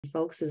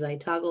folks, as I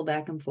toggle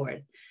back and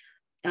forth.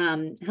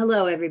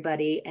 Hello,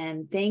 everybody,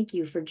 and thank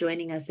you for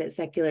joining us at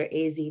Secular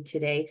AZ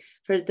today.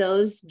 For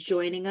those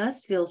joining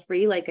us, feel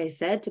free, like I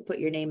said, to put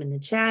your name in the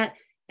chat.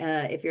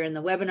 If you're in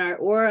the webinar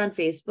or on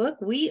Facebook,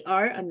 we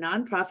are a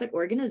nonprofit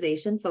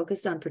organization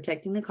focused on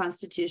protecting the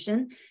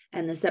Constitution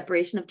and the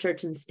separation of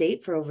church and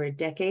state for over a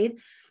decade.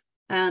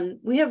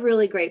 We have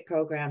really great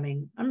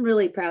programming. I'm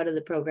really proud of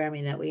the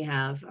programming that we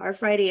have. Our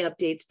Friday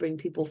updates bring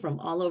people from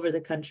all over the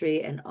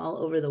country and all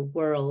over the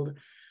world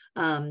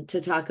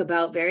to talk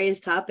about various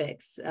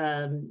topics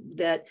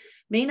that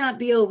may not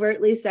be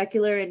overtly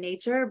secular in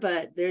nature,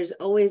 but there's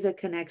always a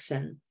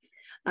connection.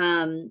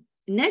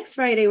 Next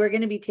Friday, we're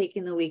going to be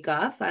taking the week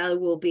off. I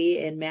will be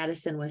in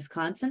Madison,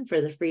 Wisconsin for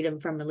the Freedom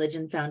from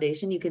Religion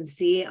Foundation. You can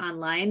see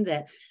online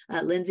that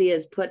Lindsay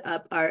has put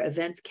up our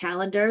events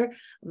calendar.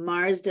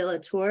 Mars de la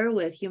Tour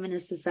with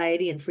Humanist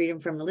Society and Freedom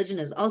from Religion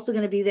is also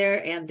going to be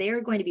there, and they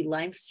are going to be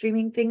live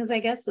streaming things, I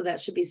guess, so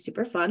that should be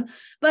super fun.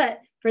 But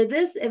for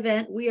this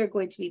event, we are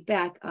going to be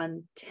back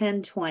on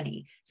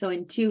 10/20, so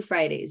in 2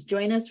 Fridays.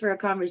 Join us for a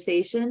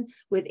conversation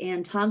with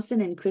Ann Thompson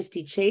and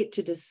Christy Chait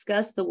to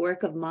discuss the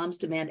work of Moms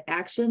Demand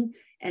Action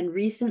and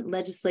recent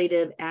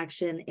legislative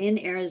action in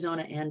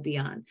Arizona and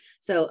beyond.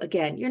 So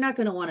again, you're not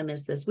going to want to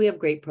miss this. We have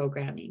great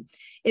programming.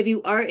 If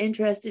you are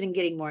interested in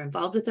getting more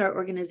involved with our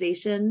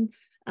organization,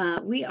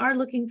 we are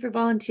looking for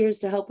volunteers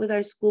to help with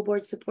our school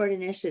board support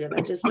initiative. I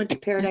just went to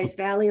Paradise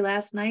Valley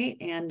last night,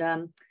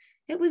 and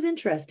it was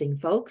interesting,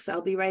 folks.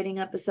 I'll be writing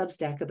up a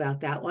Substack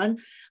about that one,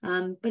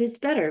 but it's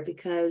better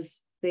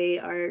because they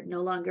are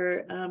no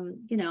longer,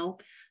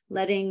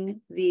 letting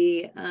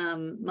the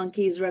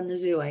monkeys run the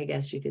zoo, I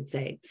guess you could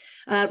say.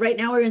 Right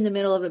now, we're in the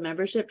middle of a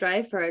membership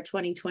drive for our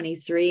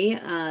 2023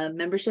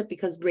 membership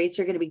because rates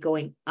are going to be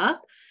going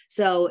up.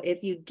 So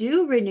if you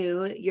do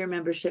renew your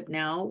membership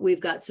now,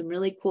 we've got some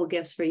really cool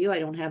gifts for you. I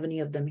don't have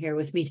any of them here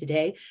with me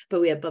today,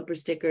 but we have bumper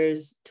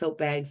stickers, tote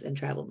bags, and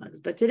travel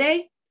mugs. But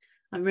today,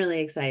 I'm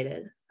really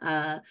excited.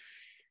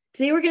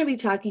 Today, we're going to be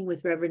talking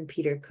with Reverend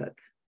Peter Cook.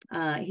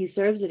 He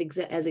serves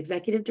as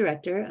executive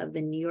director of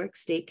the New York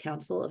State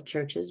Council of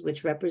Churches,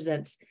 which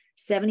represents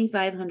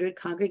 7,500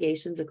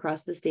 congregations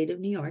across the state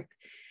of New York.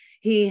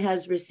 He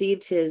has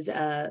received his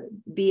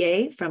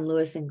BA from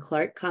Lewis and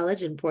Clark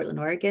College in Portland,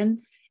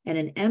 Oregon, and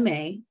an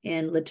MA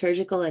in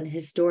liturgical and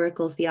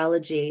historical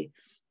theology,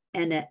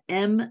 and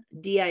an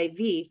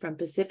MDiv from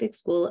Pacific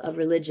School of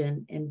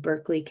Religion in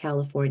Berkeley,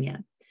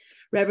 California.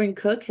 Reverend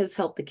Cook has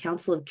helped the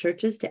Council of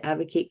Churches to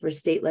advocate for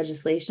state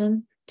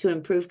legislation to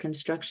improve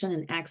construction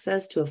and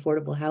access to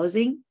affordable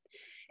housing,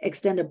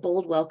 extend a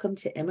bold welcome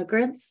to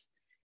immigrants,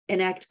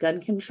 enact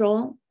gun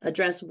control,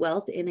 address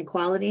wealth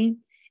inequality,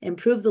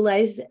 improve the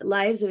lives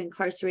of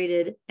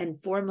incarcerated and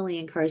formerly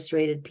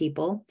incarcerated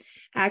people,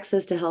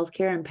 access to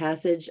healthcare, and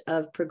passage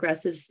of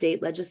progressive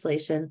state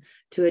legislation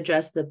to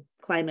address the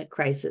climate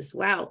crisis.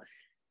 Wow.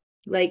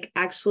 Like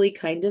actually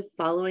kind of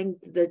following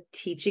the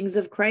teachings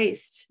of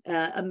Christ.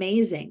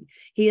 Amazing.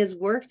 He has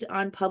worked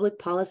on public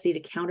policy to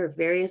counter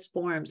various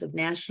forms of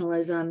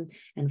nationalism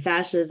and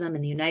fascism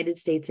in the United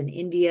States and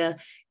India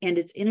and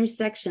its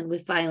intersection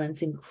with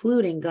violence,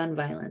 including gun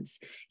violence.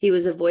 He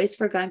was a voice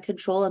for gun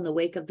control in the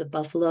wake of the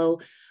Buffalo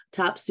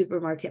Top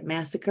Supermarket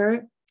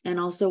massacre, and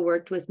also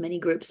worked with many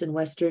groups in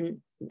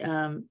Western,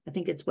 I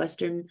think it's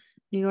Western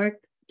New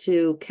York,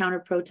 to counter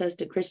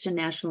protest a Christian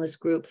nationalist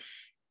group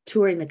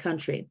touring the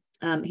country.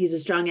 He's a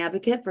strong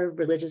advocate for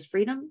religious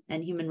freedom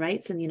and human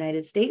rights in the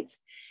United States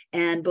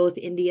and both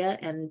India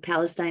and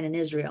Palestine and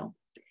Israel.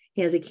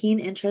 He has a keen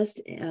interest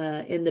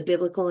in the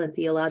biblical and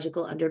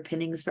theological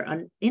underpinnings for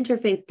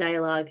interfaith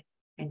dialogue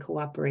and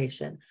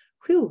cooperation.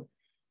 Whew.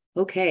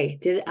 Okay.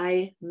 Did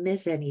I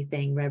miss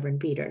anything, Reverend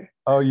Peter?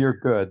 Oh, you're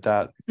good.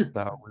 That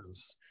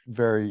was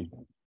very,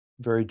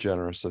 very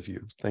generous of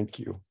you. Thank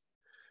you.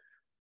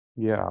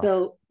 Yeah.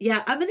 So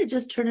yeah, I'm going to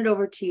just turn it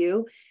over to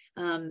you.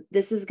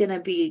 This is going to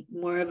be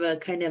more of a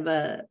kind of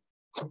a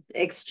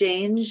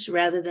exchange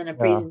rather than a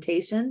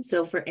presentation.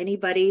 So for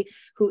anybody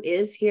who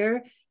is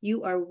here,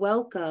 you are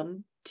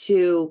welcome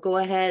to go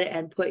ahead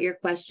and put your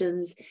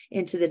questions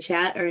into the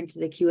chat or into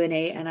the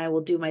Q&A, and I will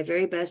do my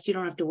very best. You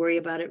don't have to worry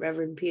about it,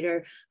 Reverend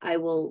Peter. I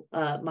will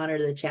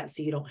monitor the chat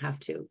so you don't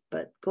have to,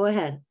 but go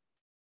ahead.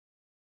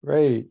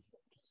 Great.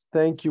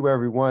 Thank you,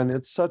 everyone.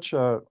 It's such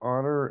an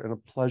honor and a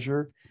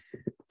pleasure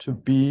to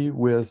be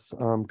with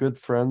good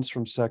friends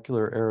from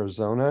Secular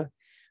Arizona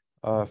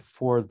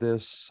for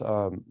this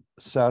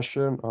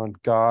session on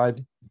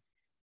God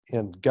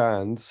and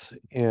guns.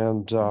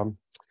 And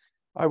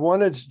I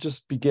wanted to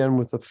just begin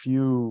with a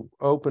few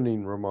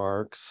opening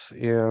remarks,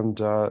 and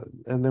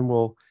then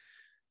we'll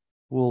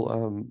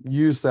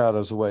use that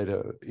as a way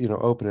to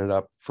open it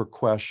up for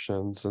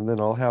questions, and then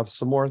I'll have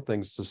some more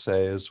things to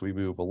say as we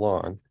move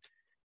along.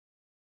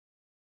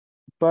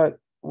 But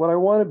what I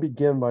want to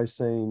begin by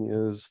saying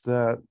is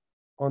that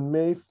on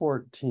May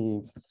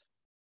 14th,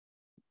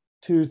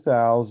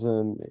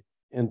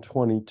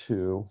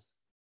 2022,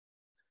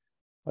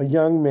 a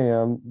young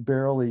man,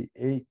 barely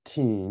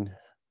 18,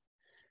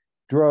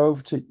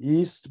 drove to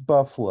East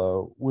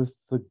Buffalo with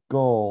the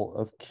goal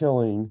of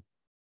killing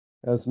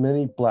as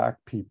many Black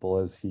people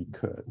as he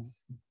could.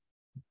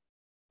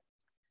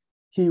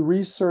 He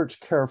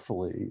researched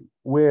carefully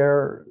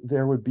where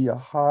there would be a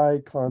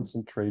high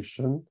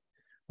concentration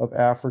of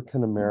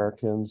African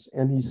Americans,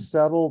 and he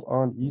settled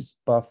on East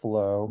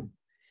Buffalo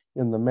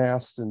in the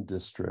Maston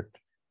district,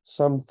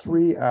 some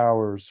 3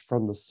 hours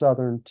from the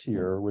southern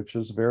tier, which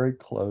is very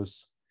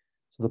close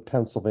to the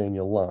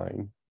Pennsylvania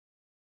line.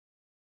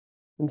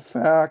 In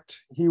fact,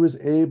 he was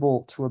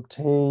able to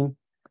obtain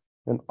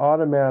an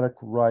automatic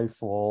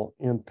rifle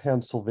in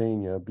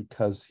Pennsylvania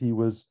because he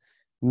was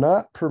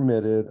not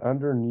permitted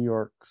under New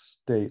York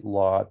state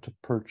law to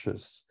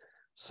purchase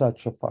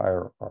such a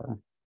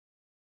firearm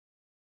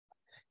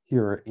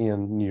here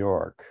in New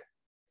York.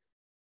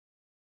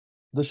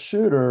 The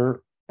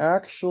shooter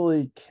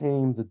actually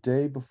came the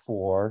day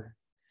before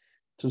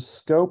to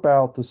scope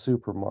out the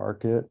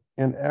supermarket,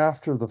 and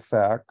after the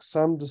fact,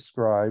 some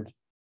described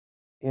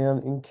an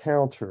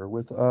encounter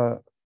with a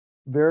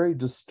very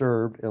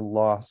disturbed and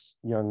lost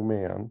young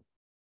man.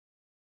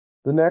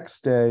 The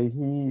next day,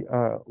 he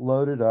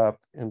loaded up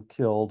and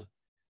killed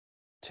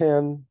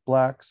 10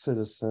 Black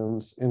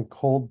citizens in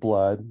cold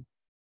blood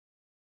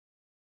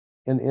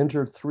and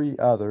injured 3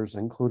 others,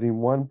 including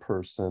one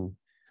person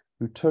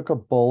who took a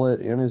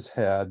bullet in his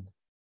head,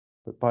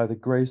 but by the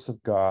grace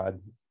of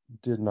God,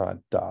 did not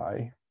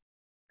die.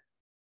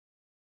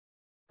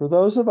 For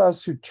those of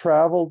us who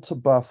traveled to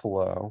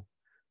Buffalo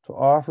to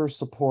offer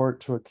support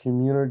to a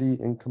community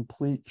in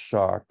complete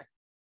shock,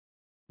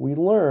 we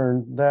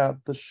learned that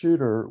the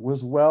shooter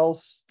was well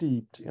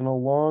steeped in a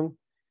long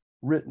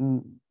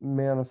written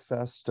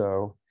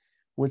manifesto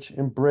which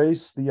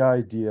embraced the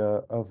idea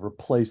of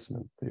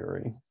replacement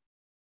theory.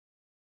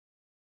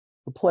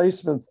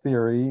 Replacement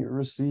theory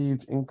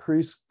received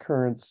increased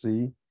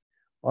currency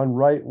on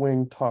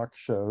right-wing talk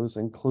shows,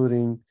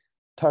 including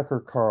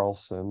Tucker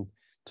Carlson,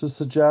 to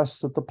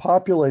suggest that the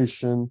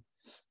population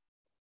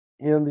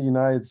in the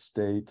United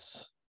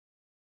States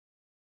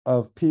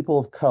of people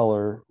of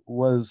color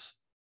was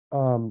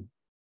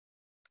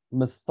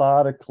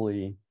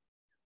methodically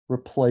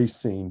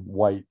replacing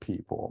white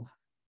people.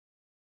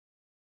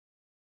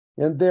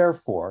 And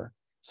therefore,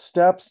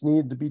 steps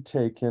need to be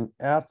taken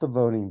at the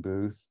voting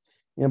booth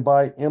and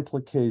by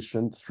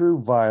implication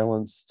through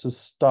violence to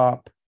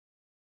stop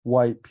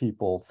white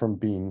people from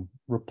being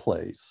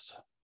replaced.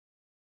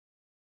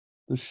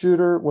 The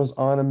shooter was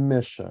on a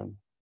mission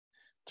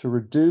to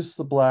reduce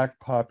the Black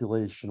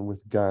population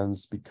with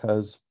guns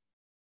because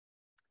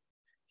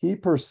he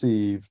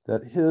perceived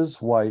that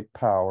his white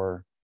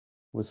power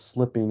was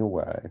slipping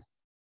away.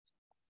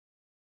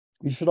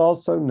 We should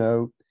also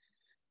note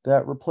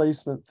that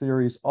replacement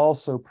theory is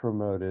also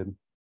promoted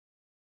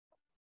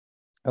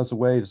as a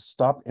way to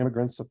stop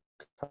immigrants of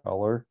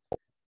color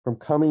from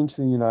coming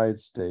to the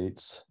United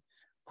States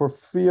for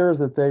fear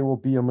that they will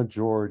be a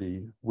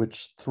majority,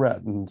 which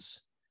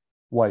threatens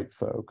white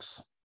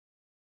folks.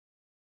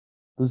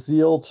 The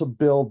zeal to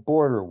build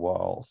border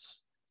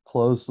walls,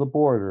 close the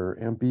border,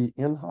 and be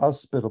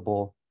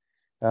inhospitable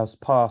as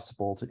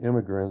possible to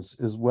immigrants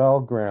is well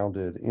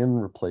grounded in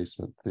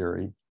replacement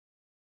theory.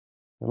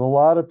 And a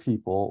lot of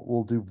people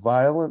will do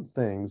violent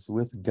things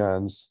with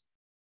guns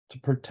to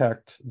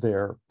protect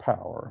their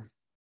power.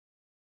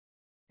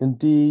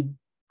 Indeed,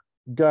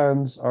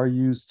 guns are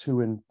used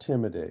to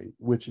intimidate,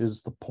 which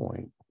is the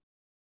point.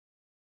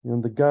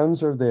 And the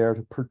guns are there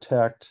to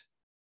protect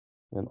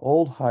an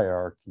old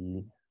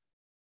hierarchy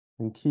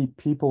and keep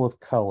people of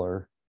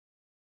color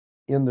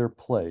in their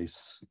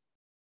place.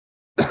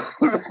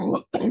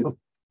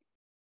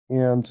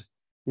 And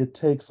it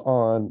takes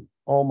on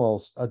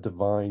almost a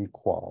divine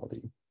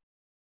quality.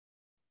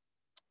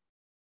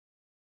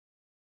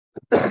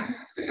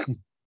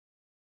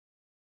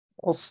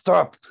 I'll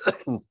stop.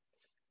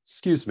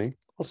 Excuse me.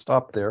 I'll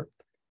stop there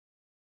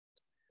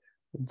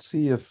and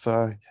see if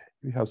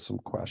we have some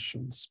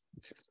questions.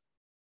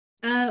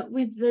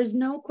 There's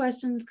no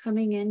questions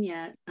coming in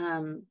yet,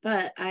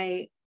 but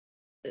I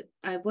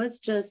was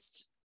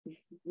just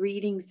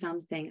reading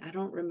something. I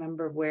don't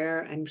remember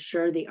where. I'm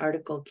sure the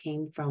article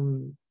came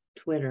from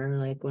Twitter,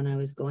 like when I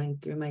was going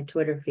through my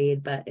Twitter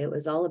feed, but it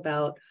was all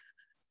about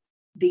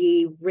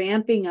the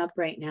ramping up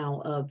right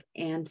now of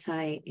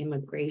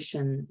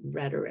anti-immigration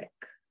rhetoric.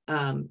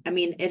 I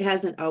mean, it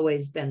hasn't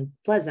always been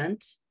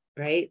pleasant,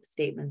 right?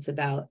 Statements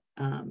about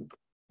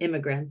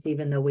immigrants,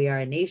 even though we are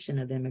a nation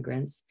of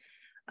immigrants.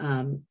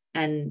 And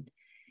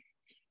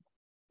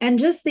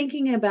just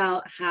thinking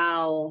about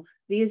how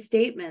these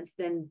statements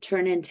then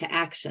turn into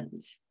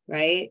actions,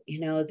 right? You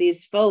know,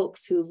 these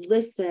folks who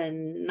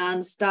listen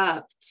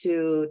nonstop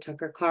to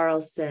Tucker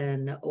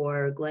Carlson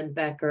or Glenn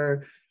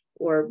Becker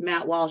or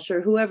Matt Walsh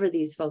or whoever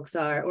these folks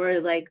are, or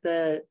like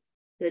the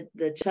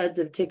chuds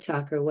of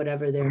TikTok or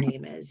whatever their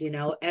name is, you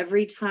know,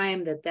 every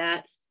time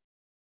that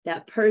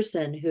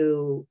person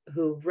who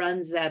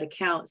runs that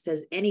account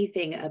says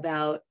anything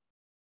about,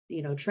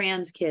 you know,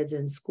 trans kids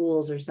in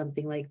schools or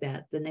something like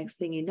that, the next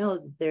thing you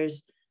know,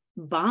 there's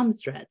bomb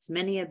threats.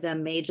 Many of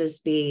them may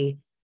just be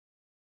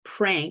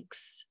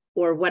pranks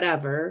or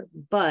whatever,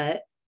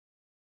 but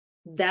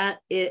that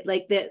it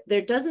like that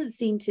there doesn't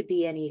seem to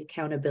be any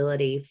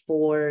accountability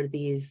for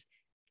this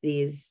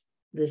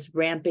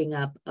ramping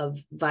up of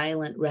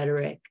violent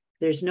rhetoric.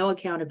 There's no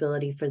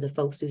accountability for the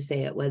folks who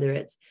say it, whether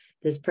it's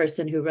this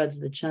person who runs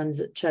the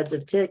Chuds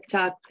of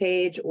TikTok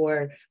page,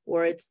 or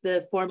it's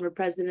the former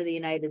president of the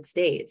United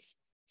States.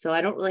 So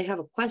I don't really have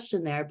a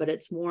question there, but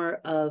it's more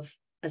of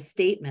a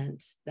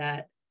statement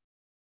that,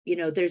 you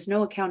know, there's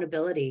no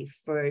accountability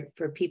for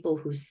people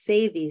who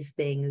say these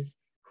things,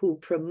 who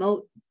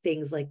promote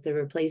things like the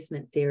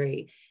replacement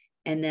theory.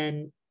 And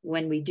then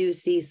when we do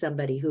see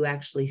somebody who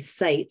actually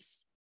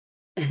cites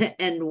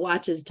and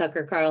watches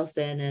Tucker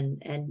Carlson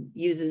and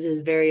uses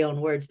his very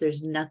own words,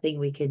 there's nothing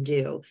we can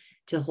do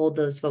to hold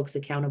those folks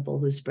accountable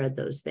who spread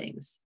those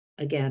things.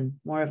 Again,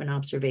 more of an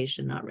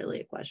observation, not really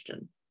a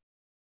question.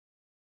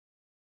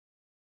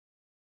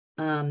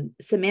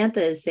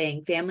 Samantha is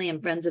saying, family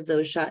and friends of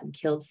those shot and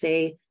killed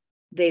say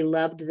they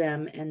loved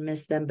them and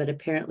missed them, but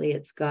apparently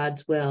it's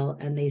God's will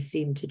and they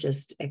seem to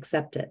just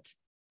accept it.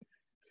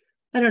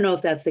 I don't know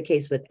if that's the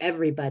case with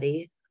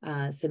everybody.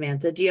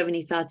 Samantha, do you have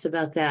any thoughts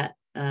about that,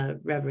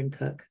 Reverend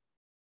Cook?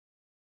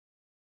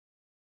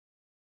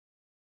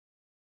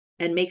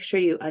 And make sure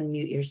you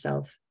unmute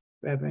yourself,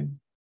 Reverend.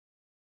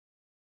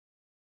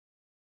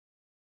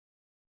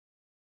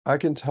 I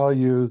can tell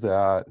you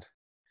that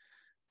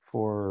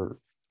for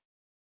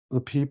the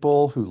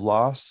people who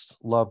lost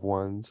loved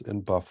ones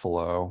in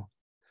Buffalo,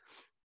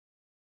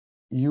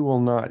 you will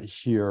not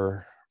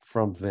hear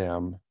from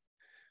them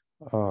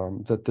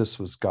that this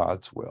was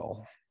God's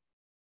will.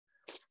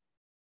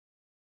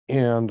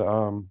 And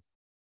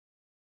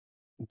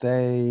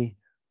they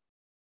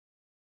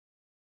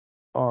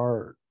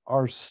are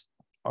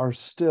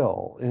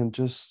still in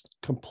just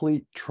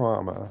complete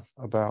trauma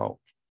about,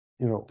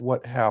 you know,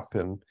 what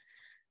happened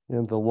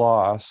and the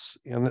loss.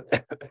 And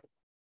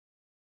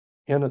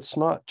and it's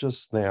not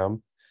just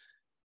them,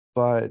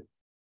 but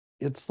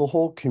it's the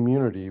whole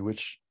community,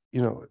 which,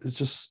 you know, it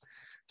just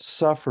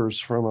suffers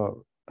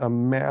from a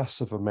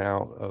massive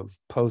amount of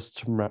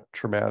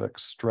post-traumatic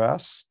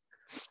stress,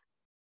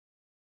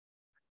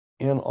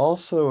 and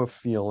also a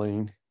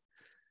feeling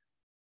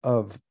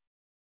of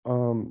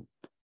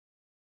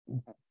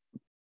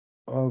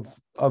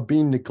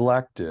being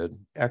neglected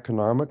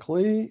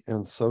economically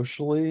and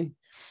socially.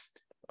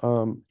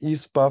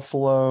 East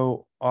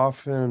Buffalo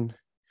often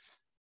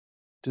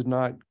did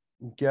not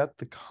get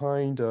the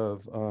kind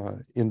of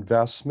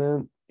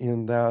investment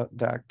in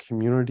that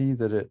community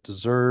that it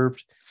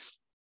deserved.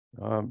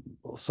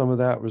 Some of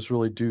that was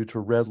really due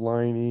to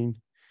redlining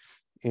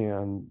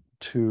and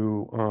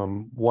to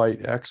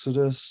white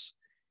exodus,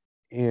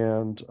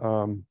 and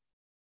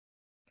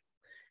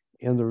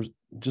there was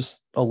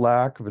just a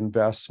lack of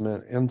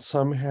investment. And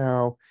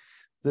somehow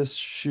this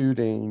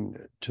shooting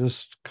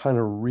just kind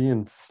of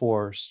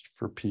reinforced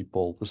for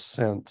people the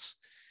sense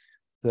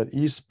that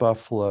East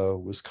Buffalo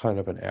was kind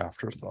of an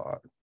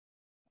afterthought.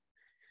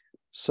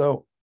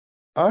 So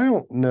I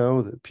don't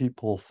know that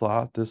people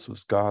thought this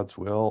was God's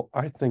will.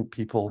 I think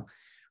people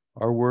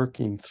are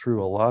working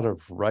through a lot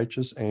of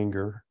righteous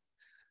anger,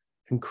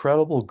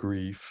 incredible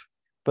grief,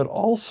 but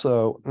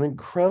also an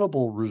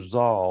incredible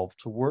resolve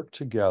to work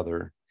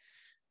together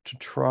to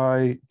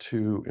try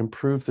to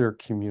improve their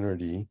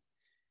community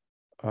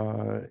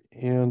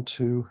and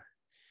to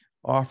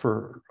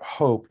offer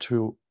hope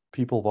to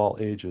people of all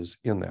ages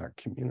in that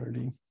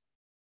community.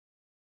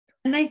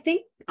 And I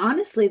think,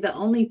 honestly, the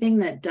only thing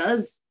that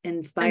does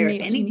inspire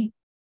any...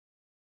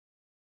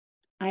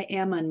 I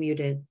am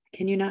unmuted.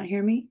 Can you not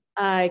hear me?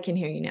 I can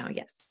hear you now,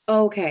 yes.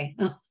 Okay.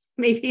 Oh,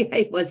 maybe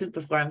I wasn't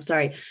before. I'm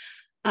sorry.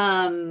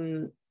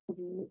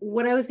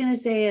 What I was going to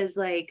say is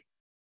like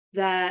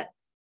that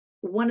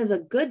one of the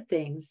good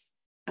things,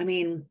 I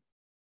mean,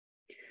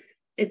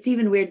 it's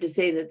even weird to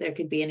say that there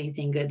could be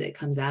anything good that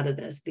comes out of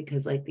this,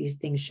 because like these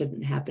things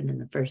shouldn't happen in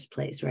the first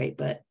place, right?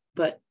 But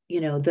you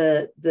know,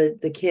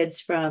 the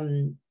kids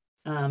from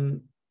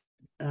the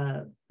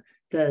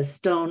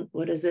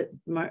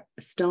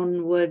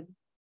Stonewood,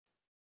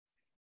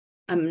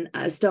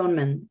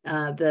 Stoneman,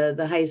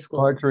 the high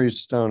school. Marjorie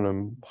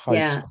Stoneham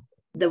High School.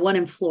 The one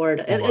in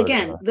Florida.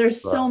 Again,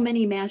 there's so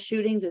many mass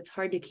shootings, it's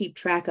hard to keep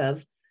track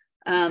of.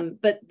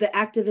 But the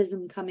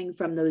activism coming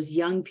from those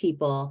young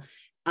people,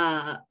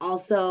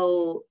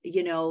 also,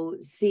 you know,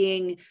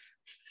 seeing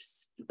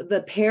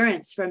the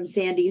parents from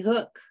Sandy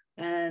Hook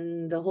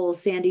and the whole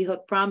Sandy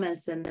Hook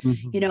promise. And,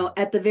 you know,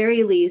 at the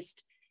very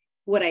least,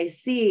 what I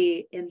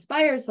see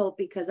inspires hope,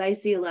 because I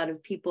see a lot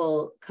of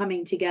people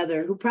coming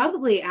together who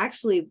probably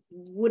actually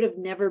would have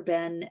never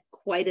been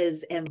quite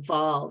as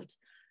involved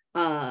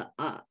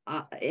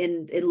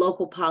in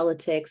local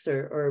politics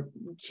or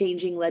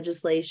changing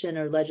legislation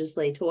or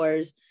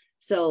legislators.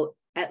 So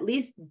at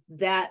least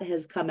that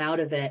has come out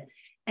of it.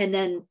 And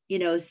then, you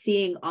know,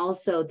 seeing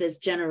also this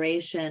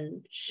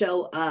generation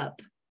show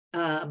up,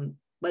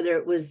 whether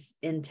it was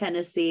in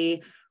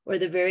Tennessee or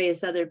the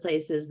various other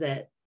places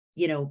that,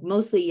 you know,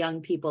 mostly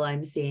young people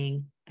I'm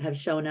seeing have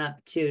shown up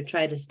to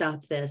try to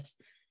stop this.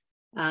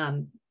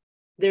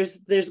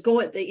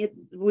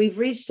 we've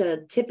reached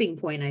a tipping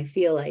point, I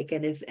feel like,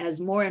 and if as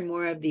more and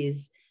more of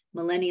these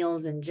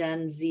millennials and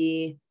Gen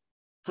Z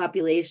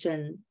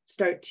population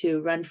start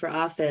to run for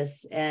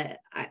office,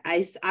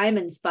 I'm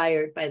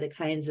inspired by the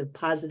kinds of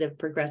positive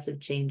progressive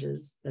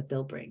changes that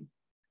they'll bring.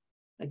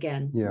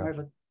 Again, Yeah. more of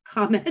a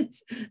comment.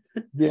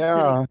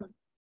 Yeah.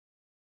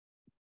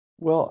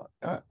 Well,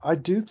 I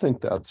do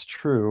think that's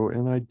true.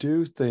 And I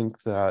do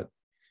think that,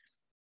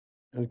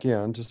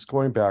 again, just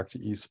going back to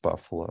East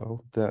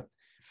Buffalo, that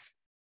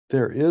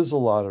there is a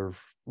lot of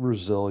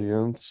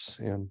resilience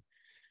and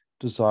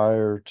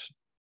desire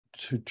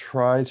to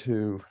try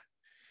to,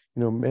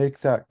 make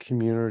that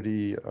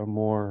community a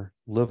more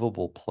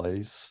livable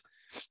place.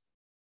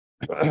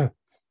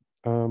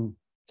 um,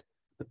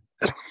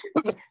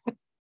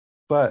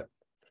 but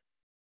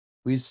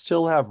we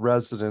still have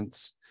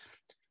residents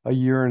a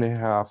year and a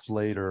half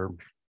later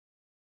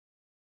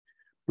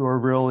who are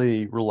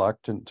really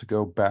reluctant to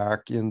go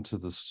back into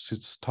the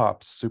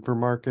top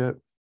supermarket,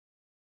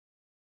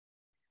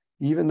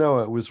 even though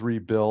it was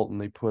rebuilt and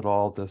they put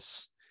all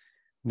this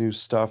new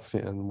stuff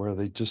in where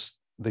they just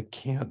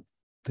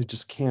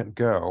can't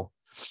go.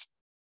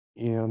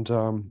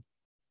 And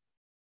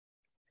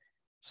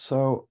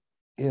so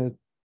it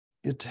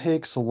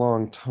takes a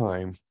long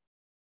time.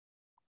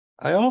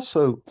 I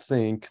also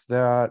think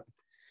that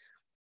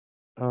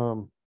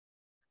the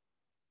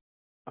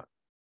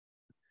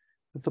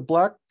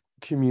Black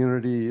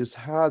community has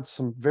had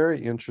some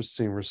very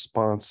interesting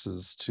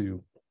responses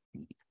to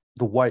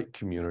the white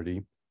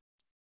community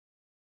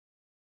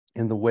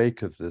in the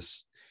wake of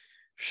this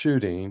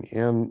shooting.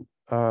 And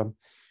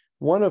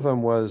one of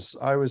them was,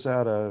 I was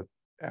at a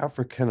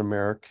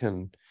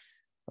African-American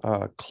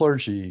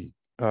clergy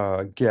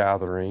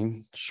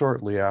gathering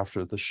shortly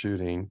after the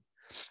shooting,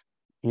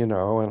 and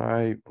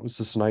I was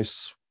this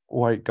nice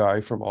white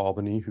guy from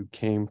Albany who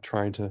came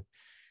trying to,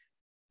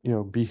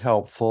 be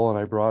helpful. And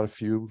I brought a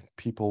few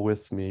people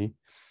with me.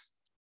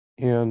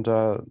 And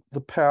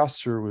the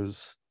pastor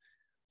was,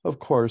 of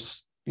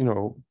course,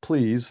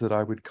 pleased that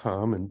I would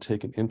come and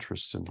take an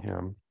interest in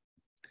him.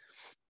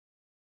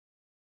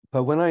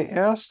 But when I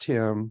asked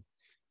him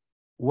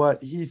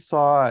what he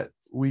thought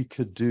we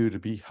could do to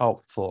be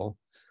helpful,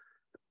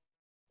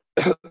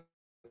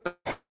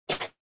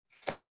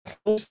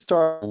 we'll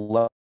start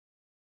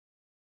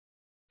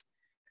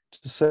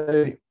to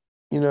say,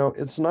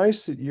 it's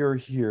nice that you're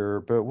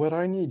here, but what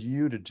I need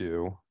you to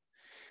do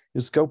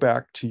is go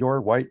back to your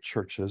white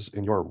churches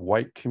and your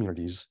white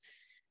communities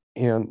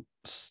and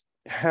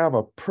have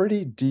a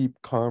pretty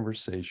deep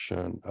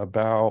conversation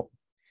about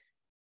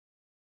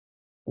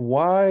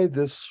why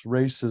this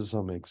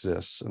racism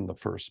exists in the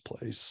first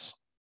place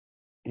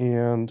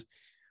and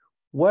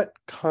what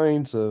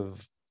kinds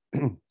of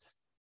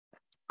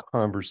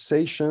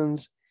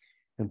conversations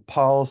and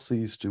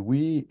policies do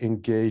we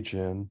engage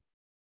in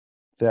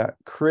that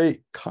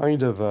create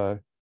kind of a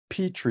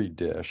petri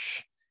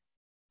dish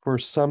for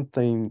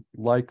something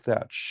like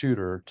that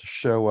shooter to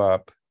show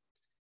up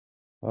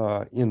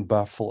in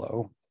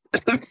Buffalo.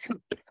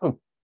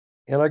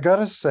 And I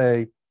gotta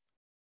say,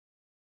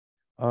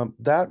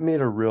 that made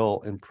a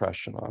real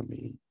impression on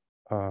me.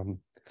 And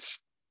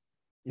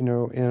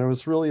it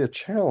was really a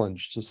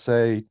challenge to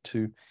say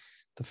to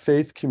the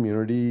faith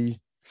community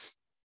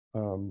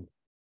in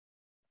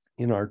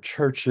our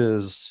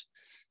churches,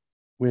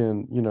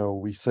 when,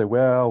 we say,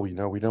 well, we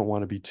don't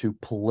want to be too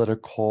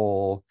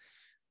political.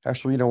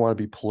 Actually, we don't want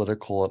to be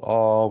political at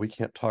all. We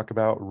can't talk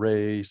about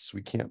race.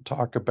 We can't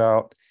talk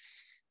about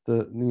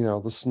the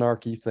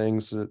snarky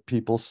things that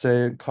people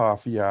say at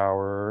coffee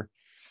hour.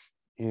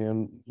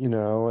 And,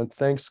 at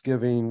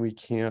Thanksgiving, we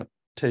can't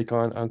take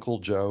on Uncle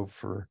Joe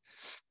for,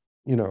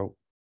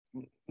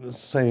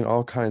 saying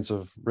all kinds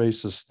of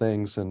racist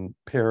things and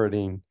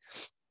parroting,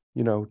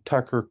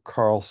 Tucker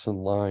Carlson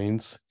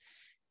lines.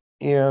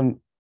 And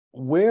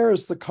where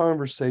is the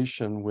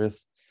conversation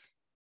with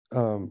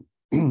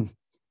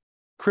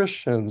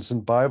Christians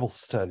in Bible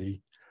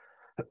study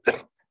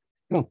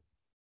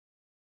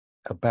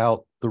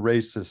about the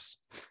racist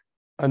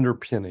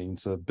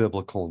underpinnings of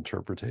biblical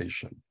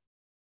interpretation?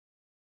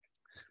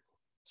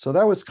 So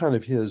that was kind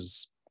of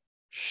his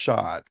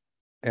shot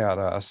at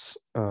us,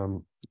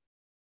 to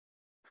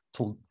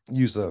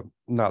use a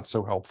not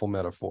so helpful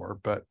metaphor,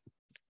 but.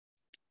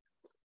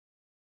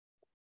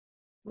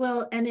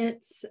 Well, and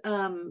it's,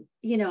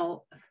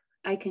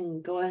 I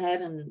can go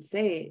ahead and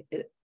say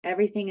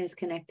everything is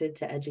connected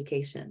to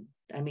education.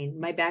 I mean,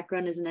 my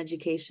background is in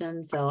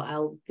education, so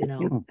I'm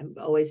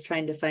always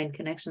trying to find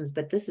connections,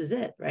 but this is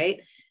it, right?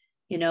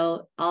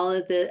 All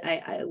of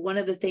one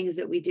of the things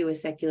that we do with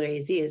Secular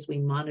AZ is we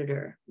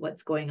monitor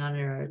what's going on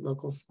in our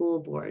local school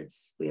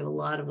boards. We have a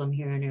lot of them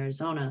here in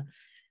Arizona.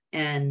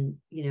 And,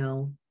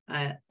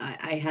 I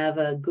have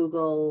a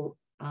Google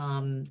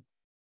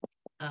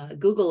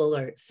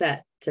alert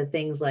set to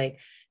things like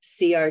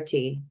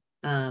CRT,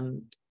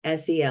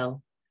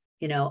 SEL,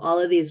 all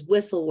of these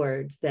whistle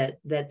words that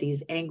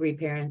these angry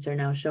parents are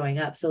now showing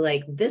up. So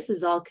like, this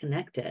is all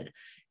connected.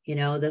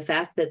 The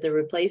fact that the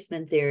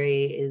replacement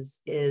theory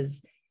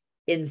is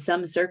in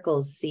some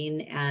circles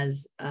seen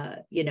as,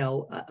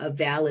 a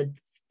valid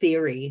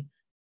theory.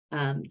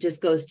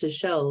 Just goes to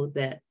show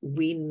that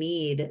we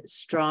need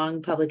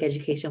strong public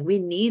education. We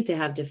need to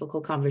have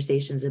difficult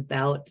conversations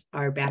about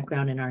our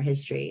background and our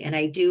history. And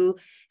I do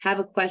have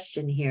a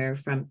question here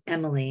from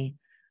Emily,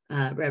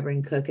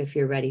 Reverend Cook, if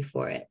you're ready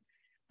for it.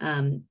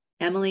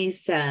 Emily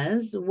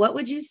says, what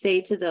would you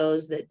say to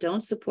those that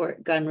don't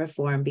support gun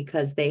reform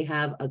because they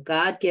have a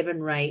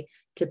God-given right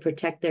to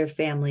protect their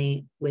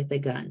family with a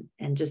gun?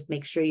 And just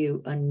make sure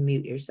you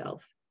unmute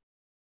yourself.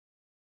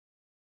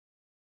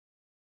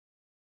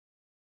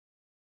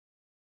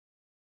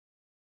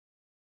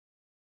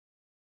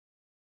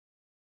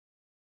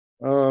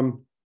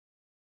 You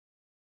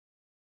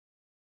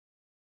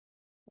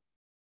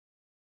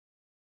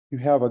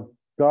have a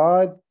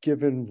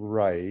God-given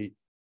right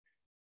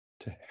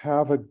to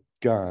have a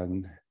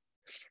gun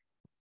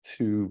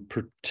to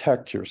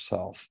protect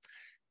yourself.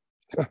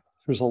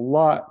 There's a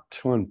lot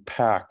to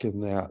unpack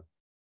in that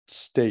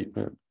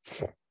statement.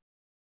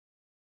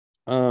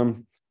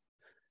 I'm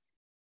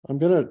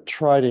going to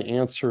try to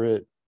answer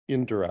it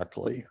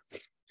indirectly.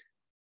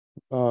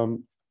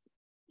 And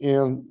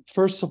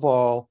first of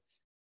all,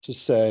 to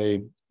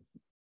say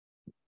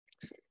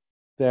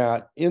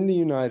that in the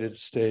United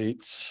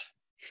States,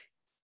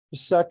 the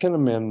Second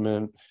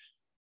Amendment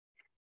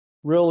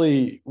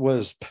really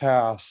was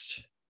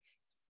passed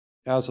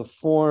as a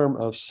form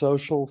of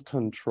social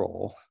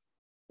control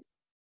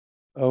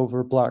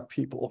over Black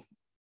people.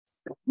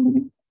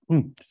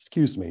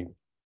 Excuse me.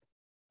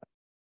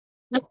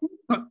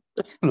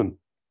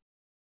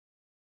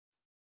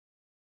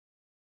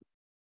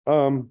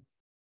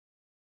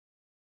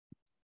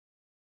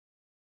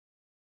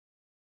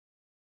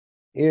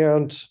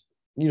 And,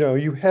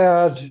 you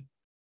had,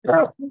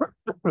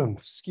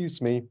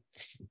 excuse me,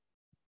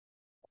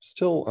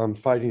 still I'm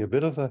fighting a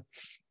bit of a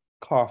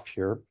cough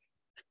here.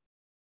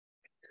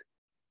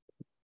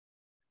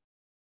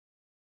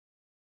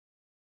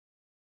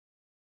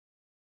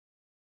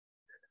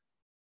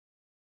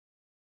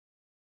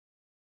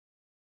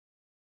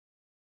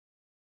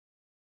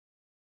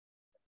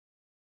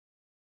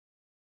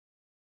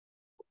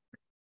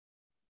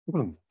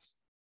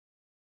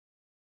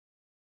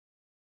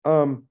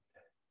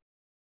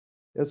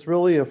 It's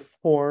really a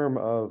form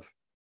of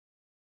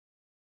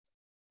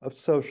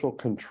social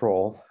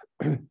control.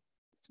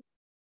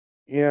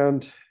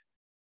 And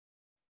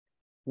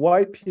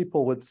white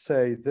people would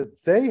say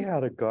that they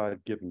had a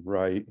God-given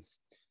right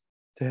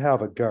to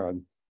have a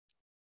gun,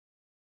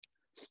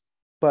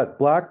 but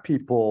Black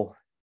people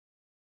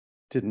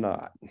did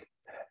not.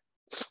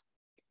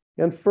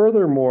 And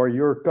furthermore,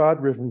 your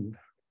God-given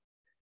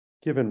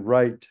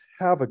right to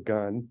have a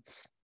gun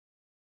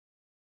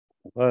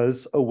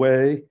was a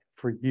way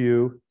for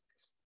you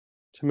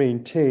to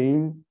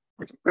maintain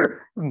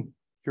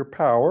your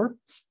power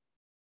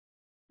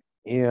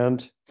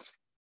and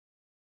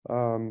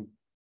to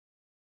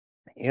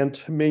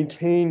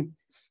maintain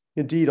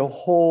indeed a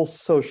whole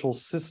social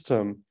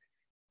system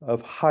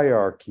of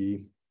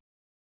hierarchy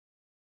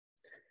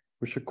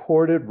which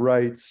accorded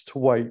rights to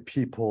white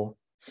people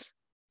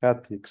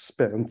at the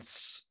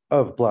expense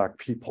of Black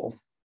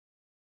people.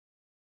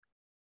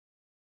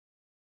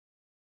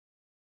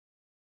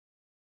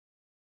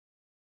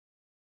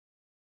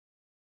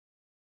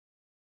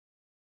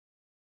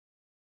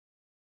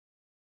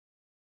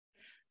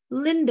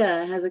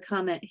 Linda has a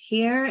comment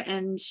here,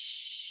 and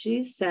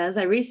she says,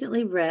 I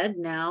recently read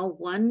now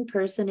 1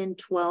 person in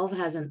 12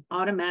 has an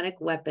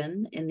automatic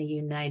weapon in the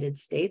United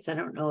States. I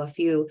don't know if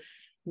you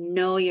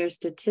know your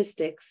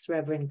statistics,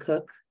 Reverend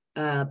Cook,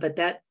 but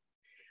that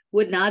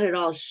would not at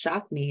all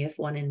shock me if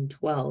 1 in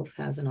 12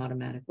 has an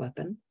automatic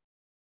weapon.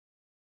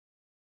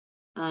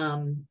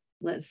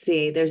 Let's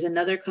see, there's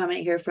another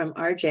comment here from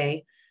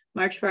RJ.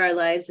 March for Our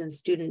Lives and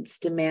Students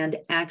Demand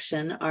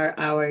Action are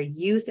our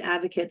youth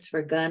advocates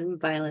for gun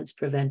violence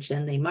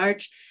prevention. They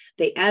march,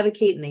 they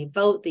advocate, and they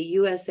vote. The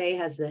USA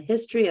has the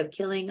history of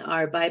killing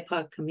our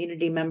BIPOC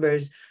community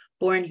members,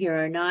 born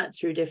here or not,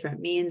 through different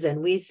means.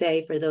 And we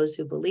say, for those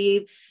who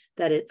believe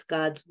that it's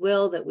God's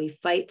will, that we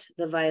fight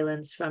the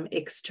violence from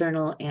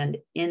external and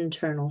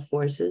internal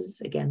forces.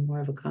 Again, more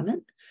of a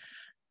comment.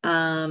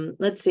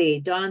 Let's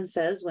see, Dawn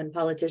says, when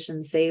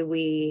politicians say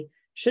we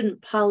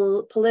shouldn't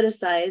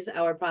politicize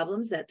our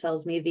problems, that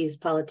tells me these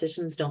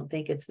politicians don't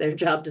think it's their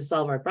job to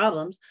solve our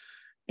problems.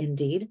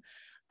 Indeed.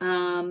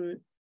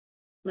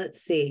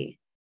 Let's see.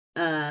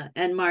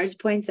 And Mars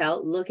points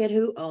out, look at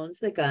who owns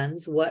the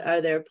guns, what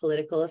are their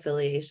political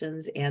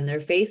affiliations and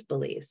their faith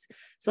beliefs.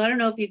 So I don't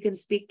know if you can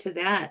speak to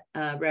that,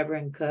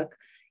 Reverend Cook,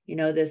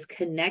 this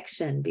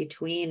connection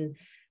between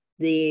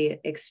the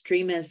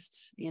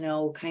extremist,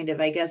 kind of,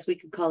 I guess we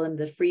could call them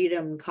the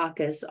Freedom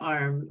Caucus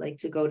arm, like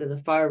to go to the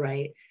far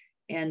right,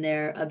 and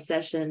their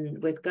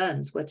obsession with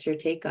guns. What's your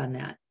take on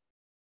that?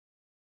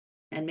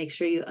 And make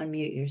sure you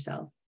unmute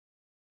yourself.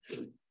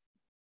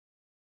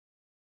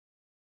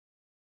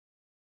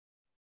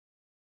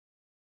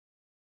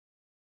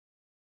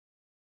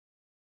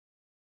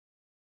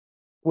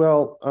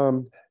 Well,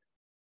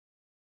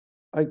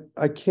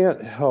 I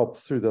can't help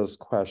through those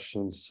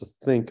questions to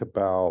think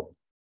about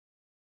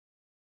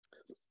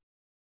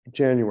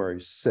January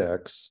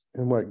 6th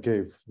and what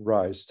gave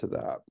rise to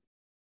that.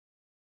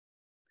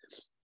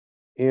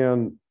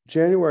 And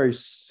January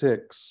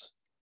 6th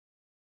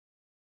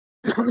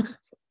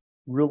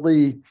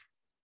really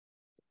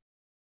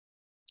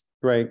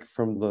drank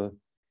from the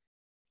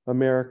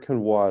American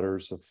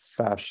waters of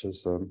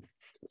fascism,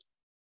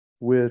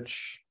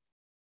 which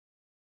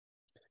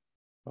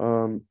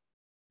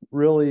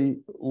really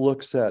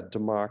looks at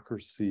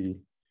democracy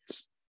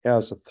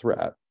as a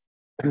threat.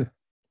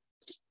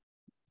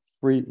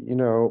 Free,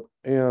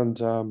 and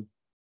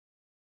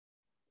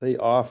they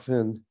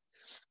often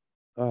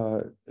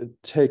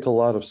take a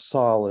lot of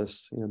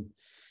solace in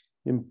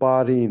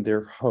embodying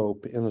their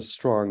hope in a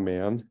strong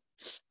man.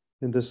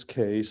 In this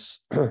case,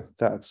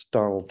 that's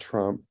Donald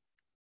Trump.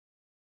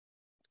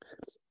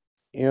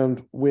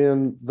 And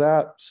when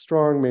that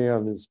strong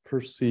man is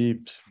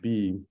perceived to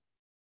be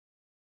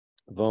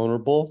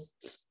vulnerable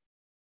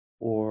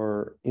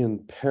or in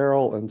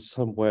peril in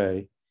some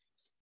way,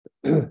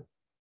 the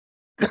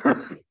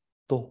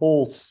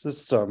whole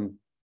system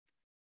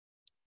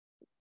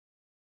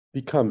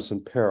becomes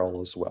in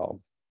peril as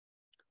well.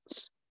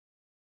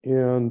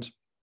 And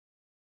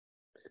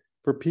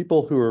for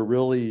people who are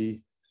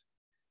really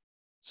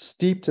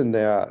steeped in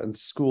that and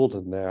schooled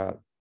in that,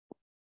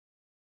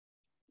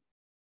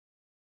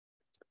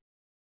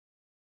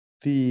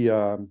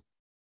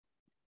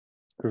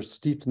 or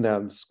steeped in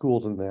that and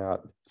schooled in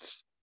that,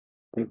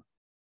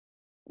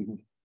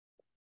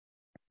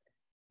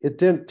 it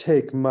didn't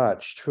take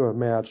much to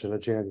imagine a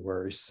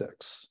January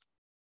 6th.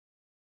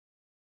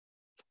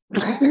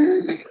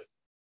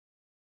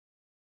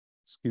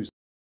 Excuse me.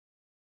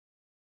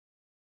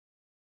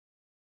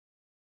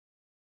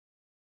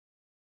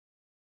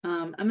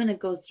 I'm going to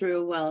go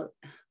through, well,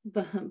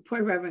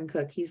 poor Reverend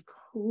Cook, he's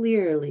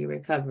clearly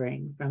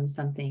recovering from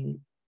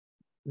something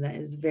that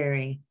is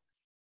very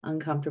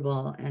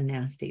uncomfortable and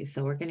nasty.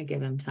 So we're going to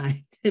give him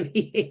time to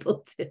be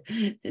able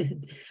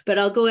to, but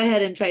I'll go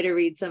ahead and try to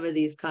read some of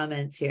these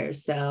comments here.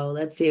 So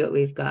let's see what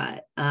we've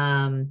got.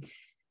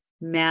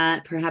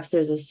 Matt, perhaps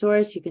there's a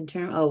source you can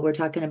turn. Oh, we're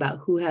talking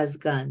about who has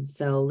guns.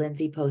 So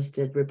Lindsay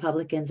posted,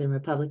 Republicans and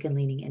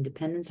Republican-leaning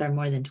independents are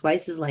more than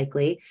twice as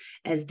likely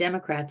as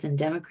Democrats and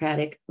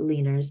Democratic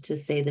leaners to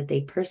say that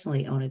they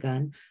personally own a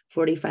gun,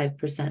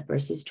 45%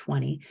 versus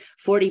 20.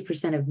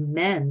 40% of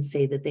men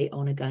say that they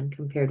own a gun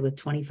compared with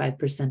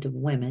 25% of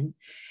women.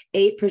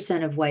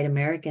 8% of white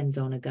Americans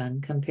own a gun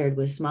compared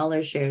with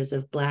smaller shares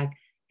of Black,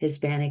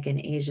 Hispanic, and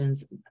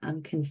Asians.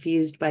 I'm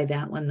confused by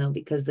that one though,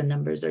 because the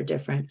numbers are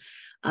different.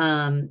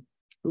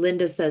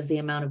 Linda says the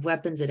amount of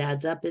weapons it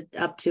adds up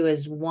to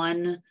is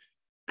one.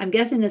 I'm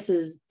guessing this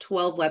is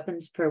 12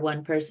 weapons per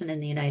one person in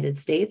the United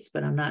States,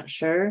 but I'm not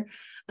sure.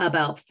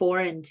 About 4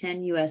 in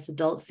 10 US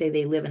adults say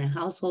they live in a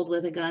household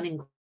with a gun,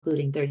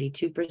 including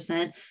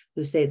 32%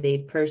 who say they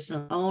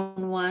personally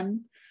own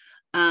one.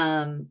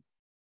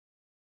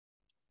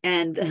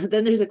 And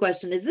then there's a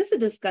question, is this a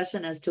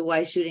discussion as to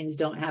why shootings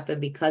don't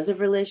happen because of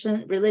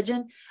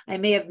religion? I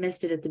may have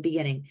missed it at the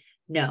beginning.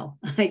 No,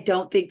 I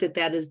don't think that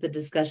that is the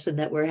discussion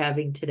that we're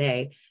having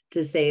today,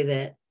 to say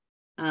that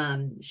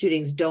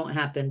shootings don't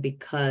happen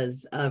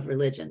because of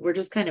religion. We're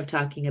just kind of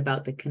talking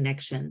about the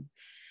connection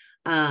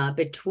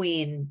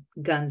between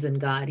guns and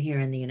God here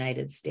in the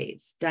United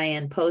States.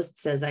 Diane Post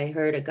says, I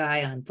heard a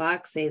guy on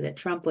Fox say that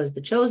Trump was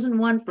the chosen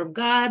one from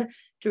God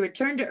to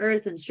return to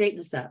earth and straighten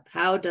us up.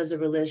 How does a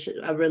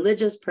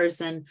religious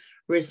person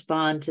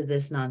respond to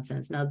this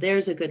nonsense? Now,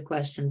 there's a good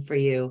question for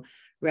you,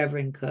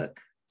 Reverend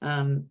Cook.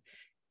 How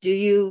do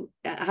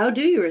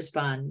you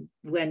respond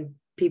when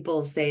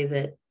people say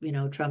that,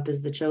 Trump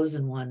is the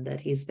chosen one, that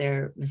he's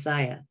their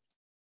Messiah?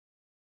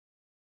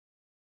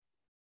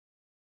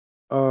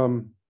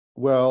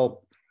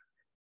 Well,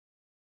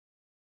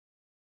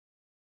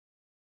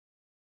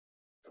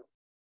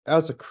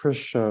 as a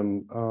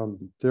Christian,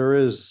 there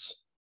is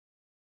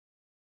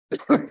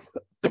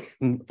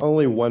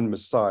only one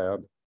Messiah,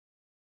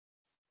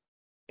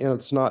 and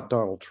it's not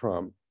Donald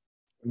Trump.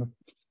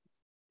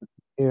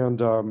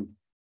 And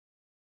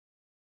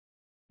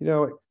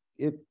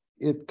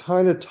it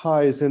kind of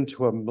ties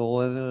into a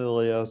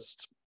millennialist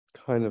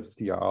kind of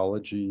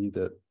theology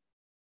that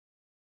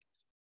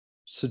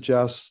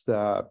suggests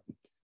that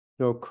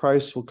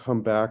Christ will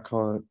come back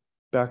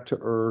to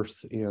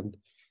earth and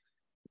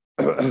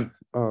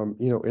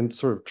and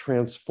sort of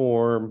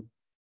transform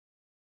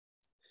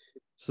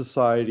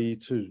society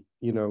to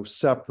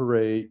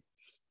separate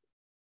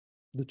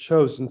the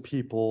chosen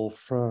people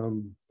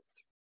from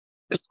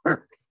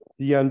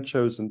the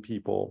unchosen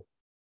people.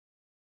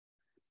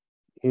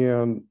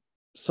 And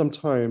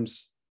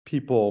sometimes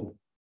people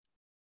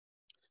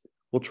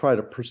will try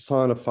to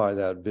personify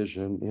that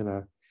vision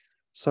in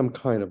some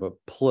kind of a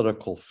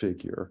political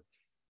figure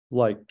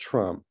like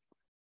Trump.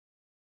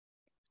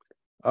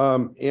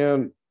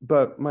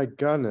 But my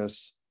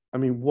goodness, I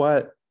mean,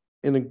 what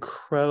an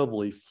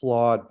incredibly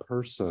flawed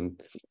person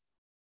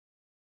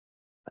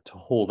to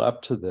hold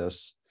up to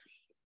this.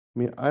 I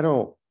mean, I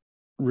don't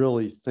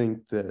really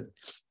think that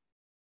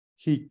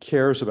he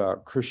cares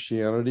about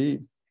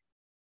Christianity.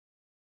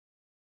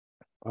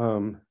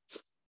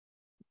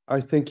 I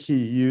think he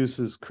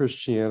uses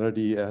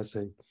Christianity as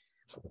a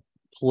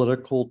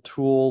political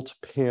tool to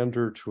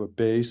pander to a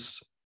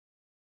base.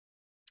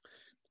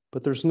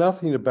 But there's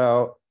nothing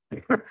about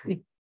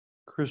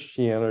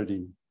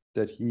Christianity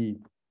that he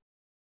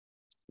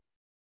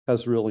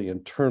has really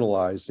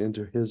internalized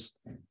into his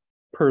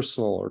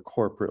personal or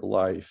corporate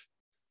life.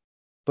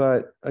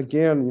 But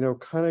again,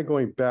 kind of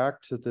going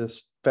back to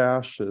this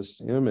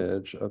fascist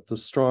image of the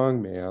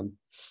strong man,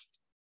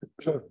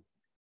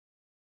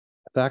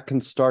 that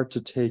can start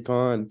to take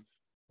on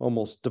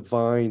almost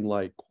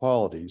divine-like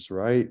qualities,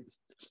 right?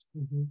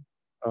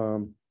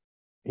 Mm-hmm.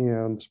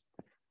 And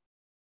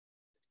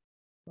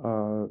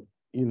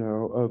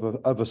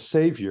of a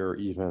savior,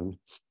 even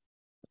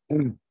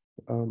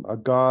a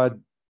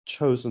God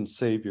chosen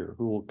savior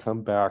who will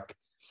come back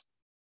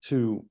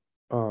to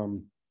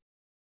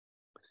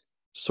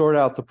sort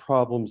out the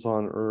problems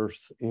on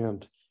earth,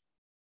 and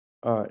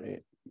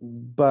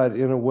but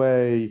in a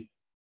way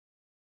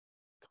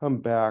come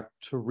back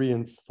to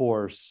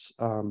reinforce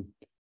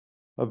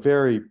a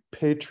very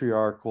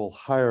patriarchal,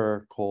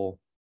 hierarchical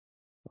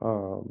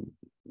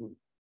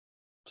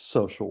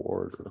social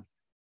order.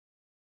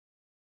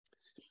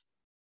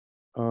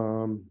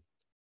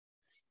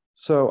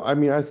 So,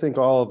 I think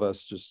all of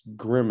us just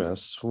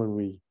grimace when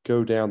we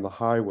go down the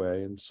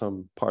highway in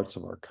some parts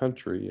of our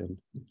country and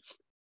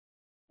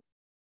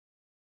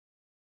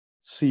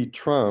see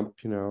Trump,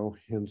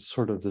 in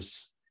sort of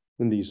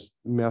in these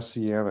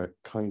messianic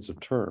kinds of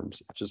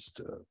terms. It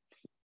just,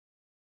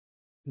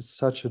 it's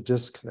such a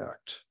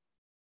disconnect.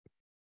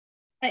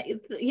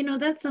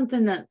 That's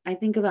something that I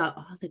think about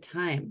all the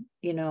time.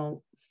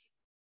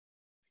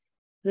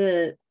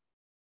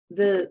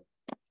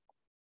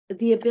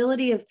 The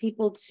ability of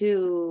people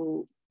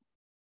to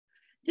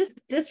just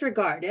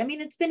disregard.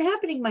 It's been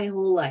happening my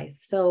whole life.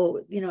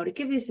 So, to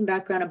give you some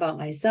background about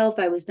myself,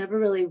 I was never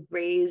really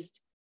raised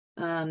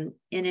in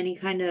any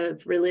kind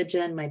of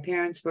religion. My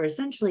parents were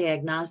essentially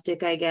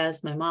agnostic, I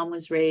guess. My mom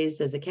was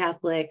raised as a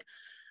Catholic.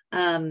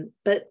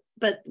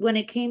 But when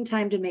it came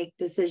time to make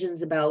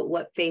decisions about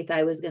what faith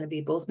I was going to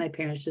be, both my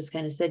parents just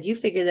kind of said, you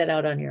figure that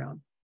out on your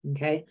own.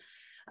 Okay.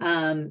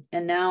 And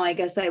now I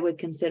guess I would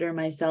consider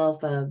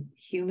myself a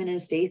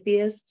humanist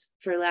atheist,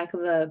 for lack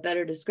of a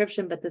better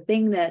description. But the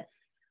thing that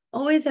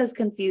always has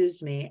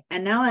confused me,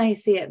 and now I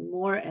see it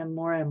more and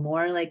more and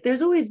more, like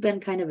there's always been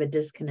kind of a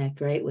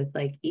disconnect, right, with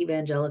like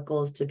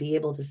evangelicals to be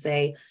able to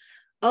say,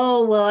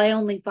 oh, well, I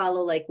only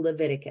follow like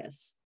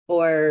Leviticus,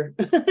 or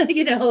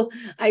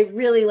I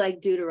really like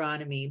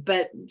Deuteronomy,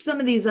 but some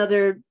of these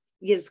other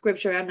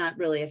scripture, I'm not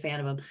really a fan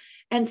of them.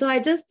 And so I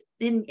just,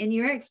 in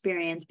your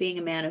experience being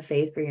a man of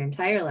faith for your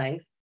entire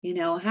life,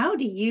 how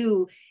do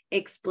you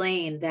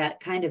explain that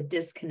kind of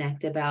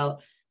disconnect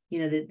about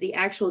the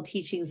actual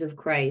teachings of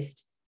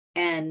Christ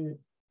and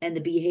the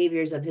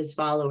behaviors of his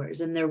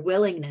followers and their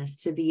willingness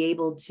to be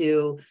able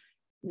to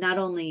not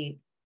only,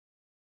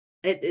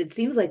 it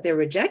seems like they're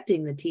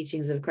rejecting the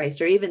teachings of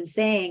Christ, or even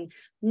saying,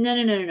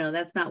 no,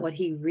 that's not what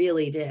he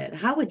really did.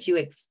 How would you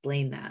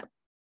explain that?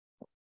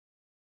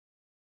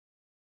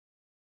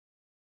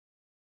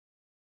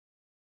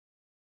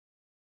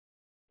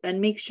 And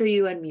make sure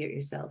you unmute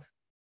yourself.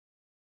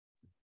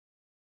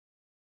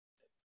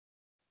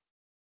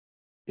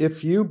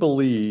 If you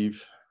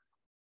believe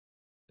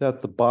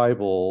that the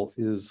Bible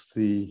is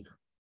the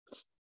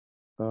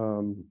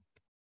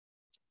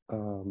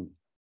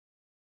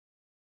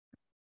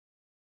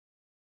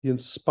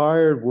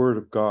inspired word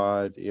of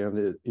God, and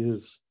it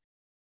is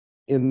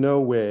in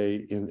no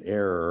way in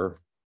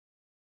error,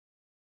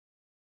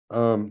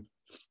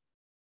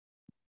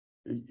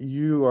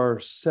 you are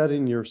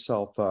setting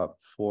yourself up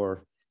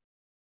for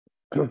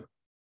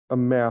a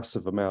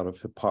massive amount of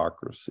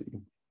hypocrisy.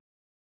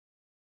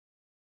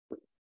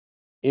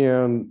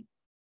 And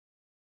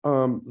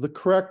the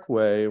correct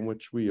way in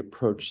which we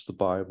approach the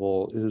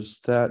Bible is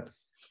that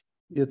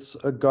it's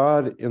a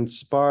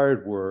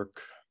God-inspired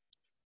work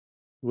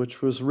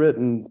which was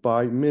written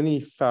by many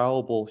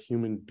fallible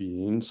human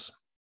beings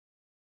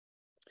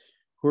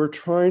who are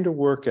trying to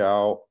work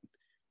out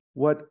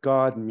what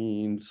God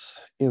means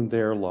in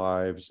their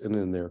lives and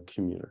in their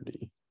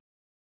community.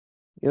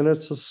 And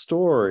it's a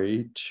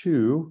story,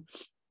 too,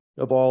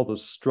 of all the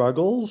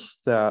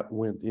struggles that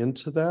went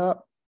into that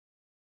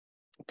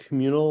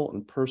communal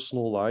and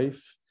personal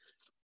life,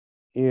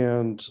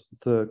 and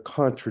the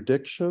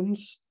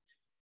contradictions.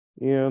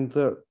 And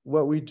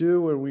what we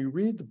do when we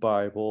read the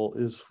Bible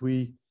is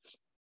we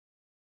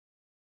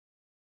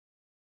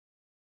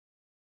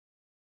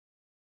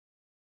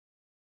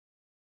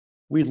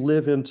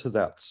live into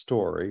that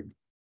story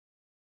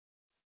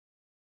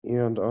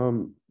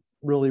and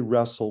really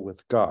wrestle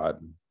with God.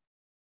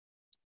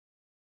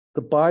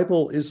 The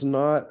Bible is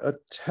not a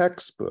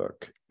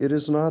textbook. It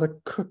is not a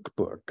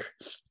cookbook.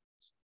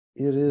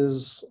 It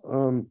is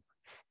a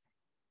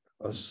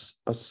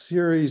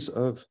series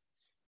of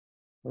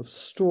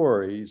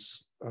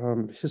stories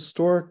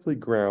historically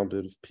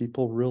grounded, of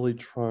people really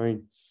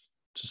trying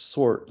to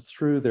sort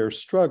through their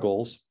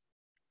struggles,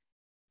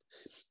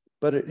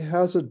 but it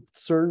has a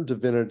certain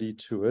divinity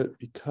to it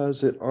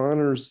because it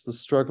honors the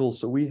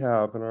struggles that we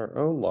have in our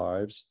own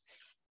lives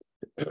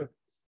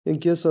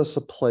and gives us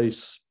a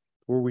place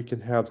where we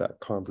can have that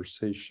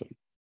conversation.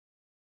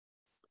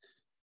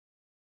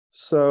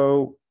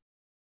 So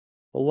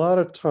a lot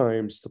of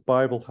times the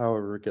Bible,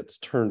 however, gets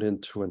turned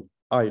into an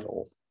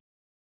idol.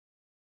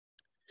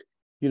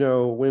 You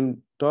know,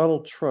 when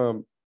Donald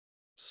Trump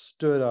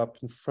stood up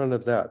in front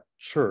of that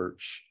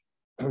church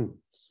in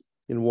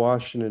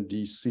Washington,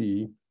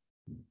 D.C.,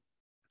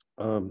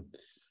 to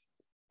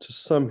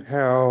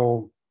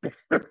somehow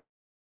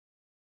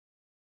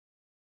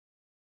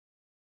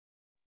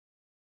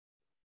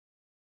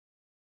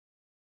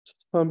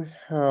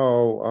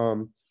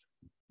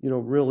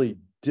really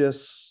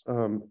diss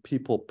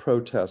people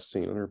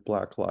protesting under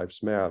Black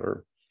Lives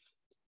Matter.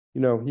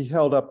 You know, he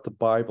held up the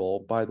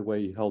Bible. By the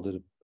way, he held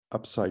it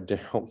upside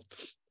down,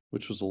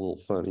 which was a little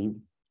funny,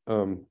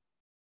 and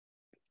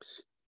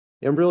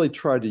really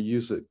tried to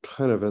use it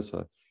kind of as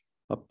a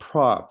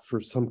prop for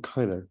some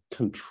kind of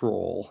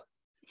control,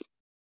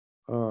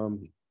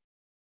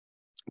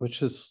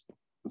 which is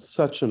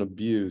such an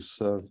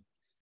abuse of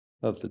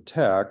the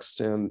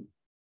text and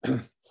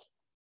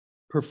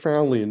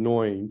profoundly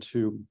annoying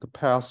to the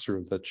pastor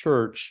of the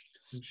church.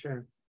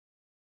 Sure.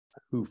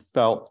 Who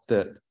felt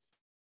that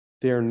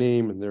their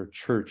name and their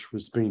church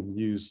was being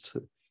used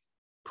to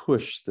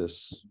push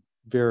this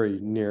very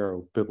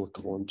narrow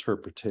biblical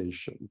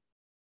interpretation.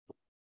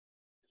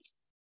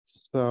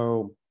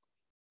 So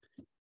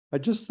I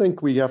just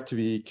think we have to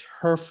be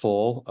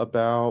careful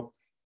about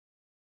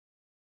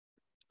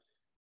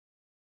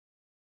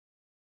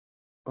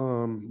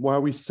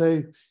while we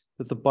say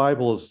that the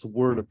Bible is the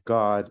Word of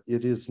God,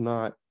 it is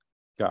not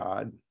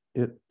God.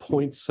 It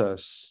points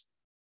us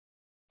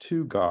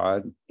to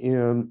God.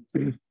 And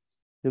in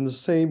the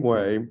same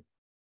way,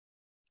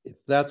 if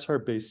that's our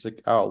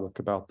basic outlook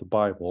about the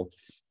Bible,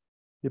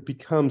 it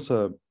becomes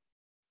a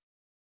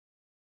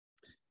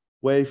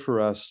way for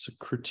us to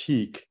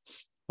critique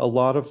a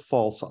lot of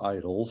false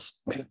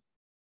idols,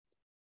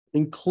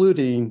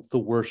 including the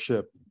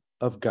worship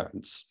of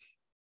guns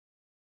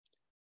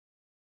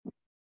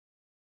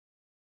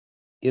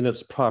in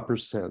its proper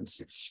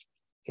sense.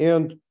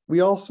 And we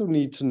also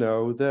need to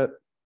know that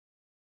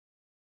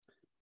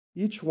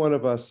each one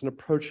of us in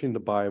approaching the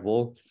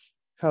Bible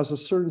has a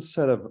certain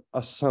set of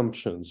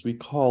assumptions. We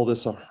call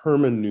this a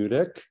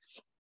hermeneutic.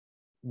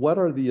 What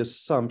are the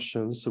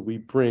assumptions that we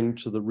bring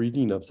to the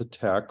reading of the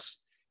text,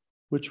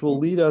 which will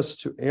lead us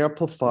to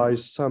amplify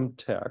some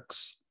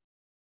texts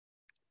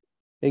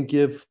and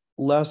give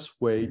less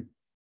weight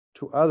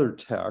to other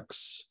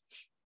texts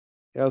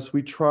as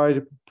we try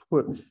to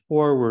put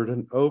forward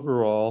an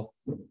overall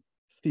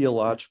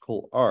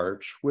theological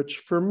arch, which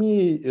for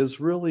me is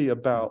really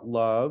about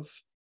love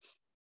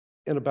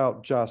and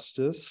about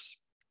justice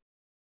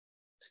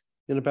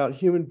and about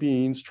human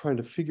beings trying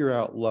to figure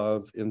out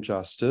love and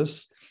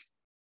justice,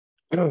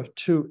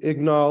 to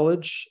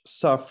acknowledge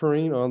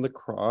suffering on the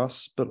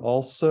cross, but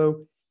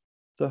also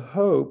the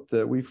hope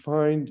that we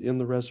find in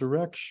the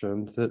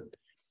resurrection, that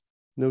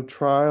no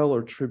trial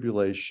or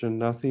tribulation,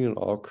 nothing in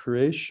all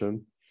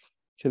creation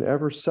can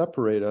ever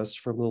separate us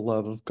from the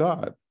love of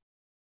God.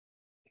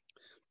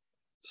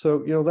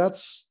 So, you know,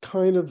 that's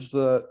kind of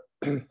the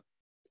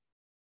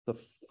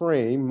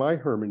frame, my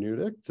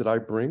hermeneutic that I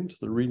bring to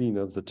the reading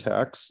of the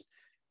text,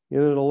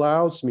 and it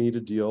allows me to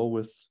deal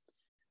with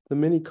the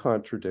many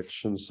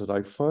contradictions that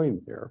I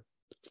find there.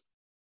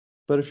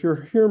 But if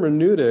your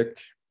hermeneutic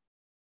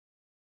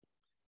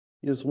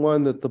is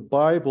one that the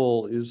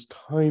Bible is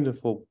kind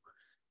of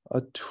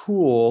a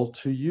tool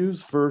to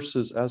use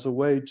verses as a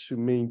way to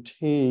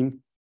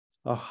maintain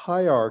a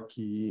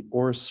hierarchy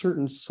or a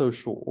certain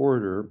social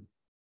order,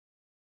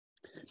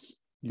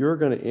 you're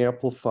going to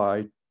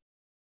amplify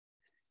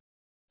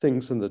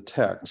things in the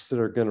text that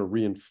are going to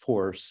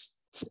reinforce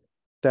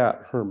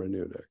that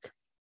hermeneutic.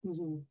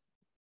 Mm-hmm.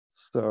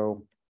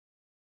 So,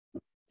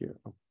 yeah.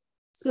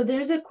 So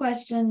there's a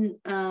question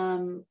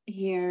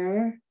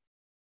here.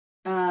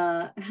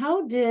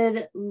 How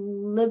did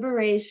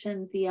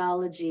liberation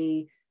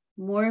theology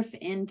morph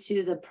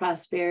into the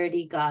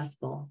prosperity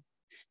gospel?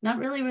 Not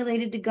really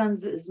related to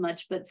guns as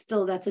much, but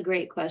still, that's a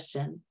great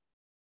question.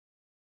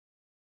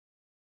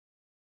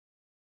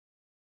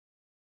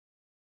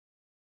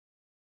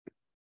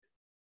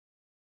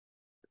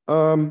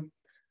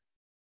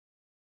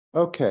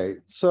 Okay,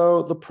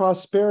 so the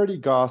prosperity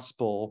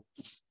gospel,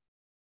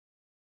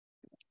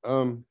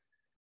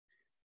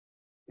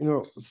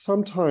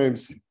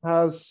 sometimes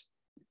has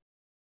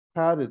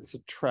had its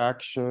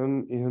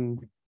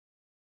attraction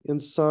in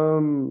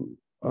some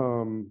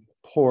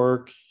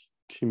poor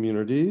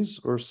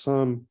communities or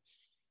some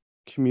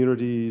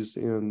communities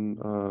in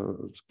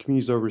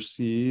communities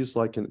overseas,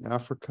 like in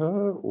Africa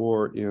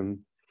or in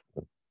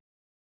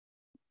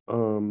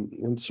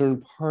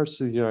certain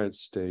parts of the United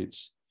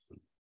States,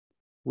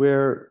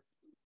 where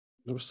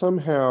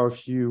somehow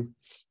if you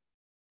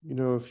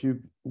if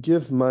you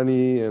give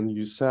money and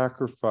you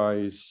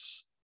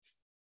sacrifice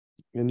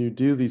and you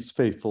do these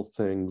faithful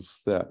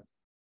things, that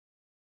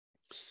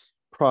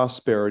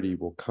prosperity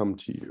will come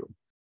to you.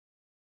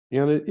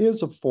 And it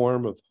is a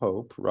form of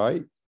hope,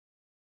 right?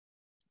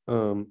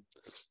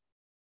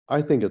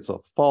 I think it's a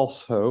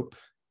false hope,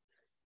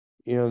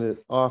 and it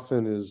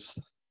often is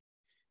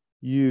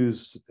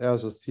used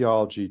as a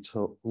theology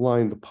to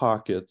line the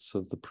pockets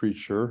of the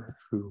preacher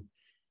who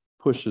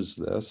pushes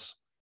this.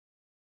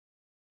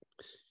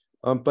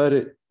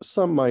 But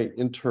some might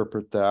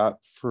interpret that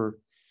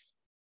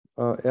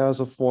as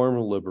a form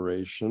of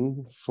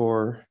liberation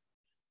for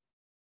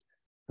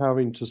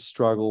having to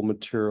struggle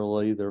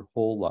materially their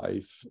whole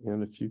life.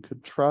 And if you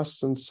could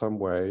trust in some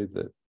way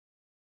that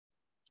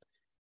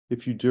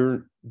if you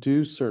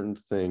do certain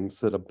things,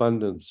 that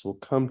abundance will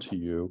come to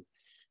you,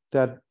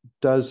 that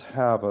does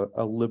have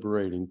a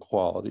liberating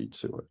quality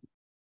to it.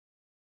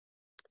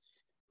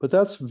 But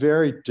that's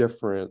very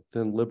different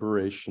than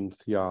liberation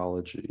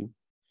theology,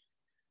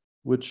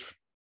 which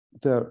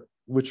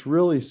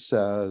really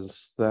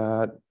says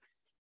that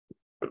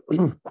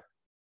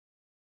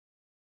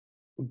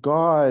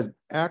God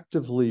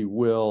actively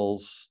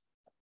wills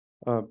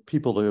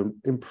people to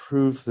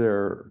improve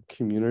their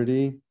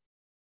community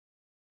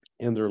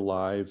and their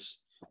lives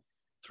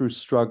through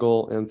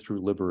struggle and through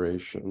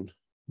liberation,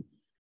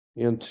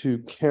 and to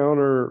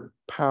counter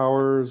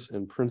powers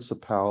and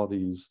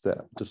principalities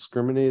that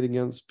discriminate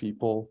against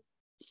people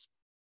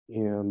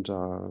and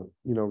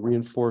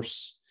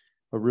reinforce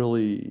a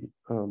really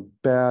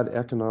bad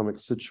economic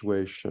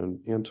situation,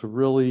 and to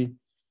really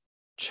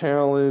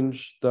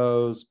challenge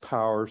those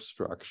power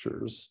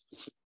structures.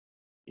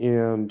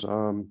 And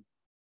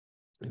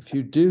if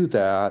you do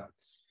that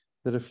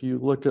if you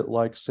look at,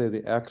 like, say,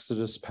 the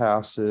Exodus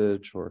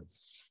passage, or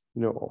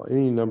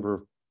any number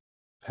of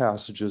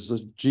passages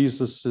of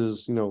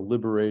Jesus's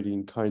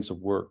liberating kinds of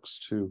works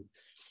to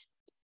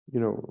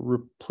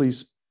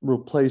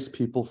replace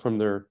people from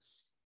their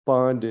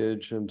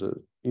bondage, and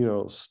to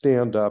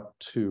stand up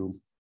to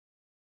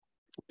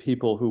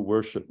people who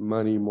worship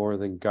money more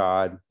than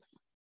God,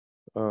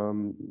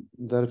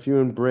 that if you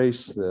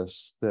embrace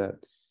this, that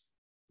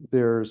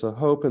there's a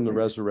hope in the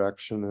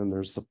resurrection, and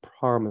there's the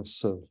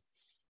promise of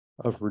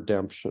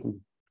redemption,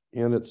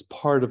 and it's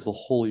part of the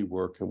holy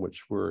work in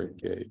which we're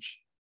engaged.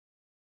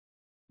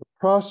 The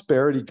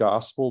prosperity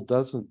gospel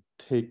doesn't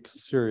take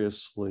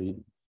seriously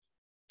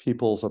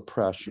people's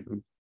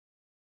oppression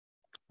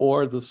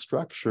or the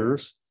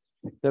structures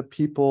that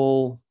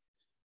people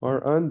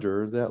are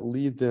under that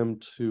lead them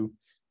to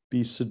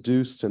be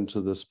seduced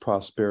into this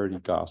prosperity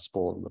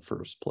gospel in the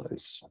first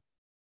place.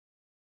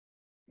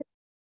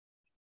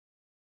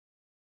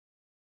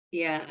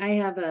 Yeah, I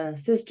have a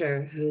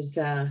sister who's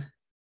a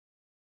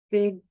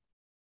big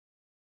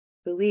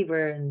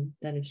believer in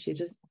that if she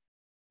just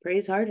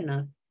prays hard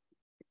enough,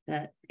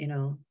 that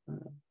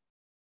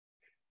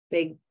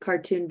big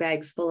cartoon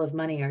bags full of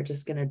money are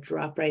just going to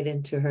drop right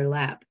into her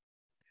lap.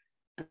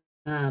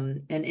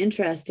 And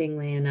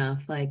interestingly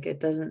enough, like, it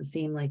doesn't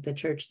seem like the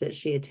church that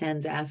she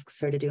attends asks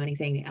her to do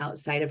anything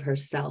outside of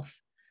herself.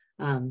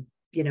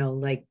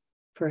 Like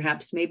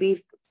perhaps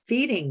maybe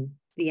feeding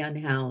the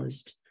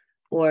unhoused,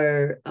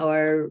 or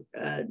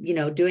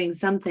doing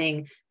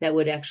something that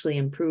would actually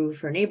improve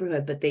her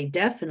neighborhood. But they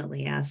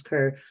definitely ask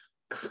her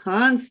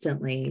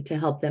constantly to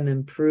help them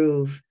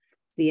improve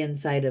the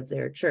inside of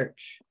their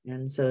church.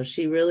 And so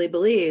she really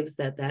believes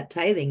that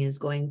tithing is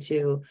going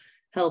to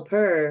help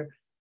her,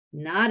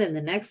 not in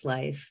the next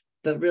life,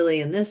 but really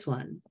in this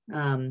one.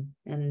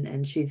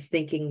 And she's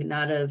thinking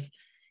not of,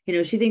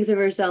 she thinks of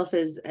herself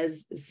as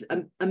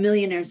a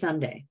millionaire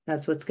someday.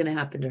 That's what's going to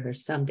happen to her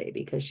someday,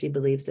 because she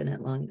believes in it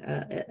long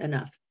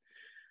enough.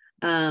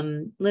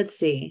 Let's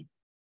see.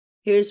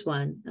 Here's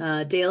one.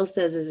 Dale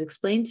says, as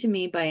explained to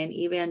me by an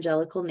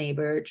evangelical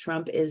neighbor,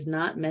 Trump is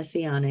not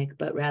messianic,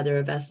 but rather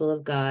a vessel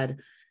of God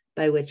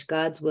by which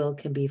God's will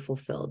can be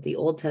fulfilled. The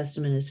Old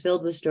Testament is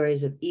filled with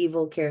stories of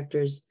evil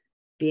characters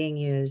being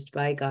used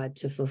by God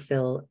to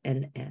fulfill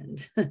an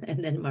end.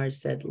 And then Mars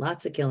said,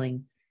 lots of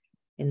killing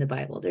in the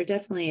Bible. There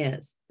definitely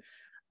is.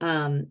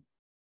 Mars,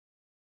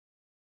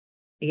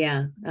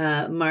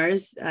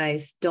 I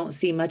don't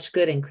see much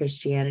good in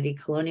Christianity: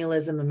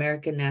 colonialism,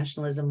 American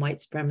nationalism,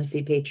 white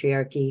supremacy,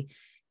 patriarchy,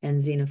 and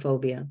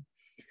xenophobia.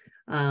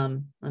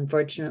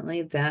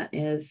 Unfortunately, that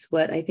is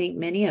what I think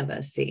many of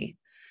us see.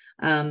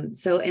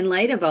 So in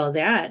light of all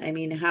that, I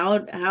mean,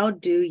 how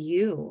do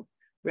you,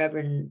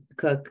 Reverend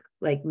Cook,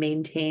 like,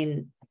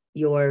 maintain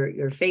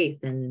your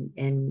faith, and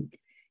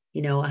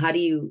how do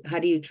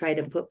you try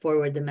to put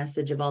forward the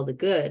message of all the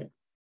good?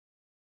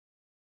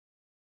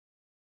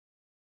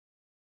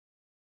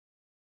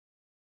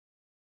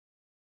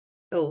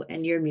 Oh,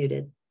 and you're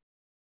muted.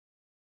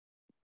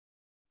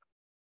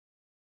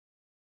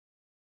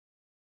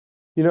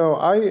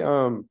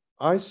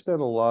 I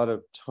spent a lot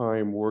of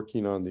time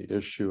working on the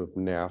issue of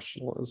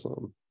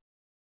nationalism.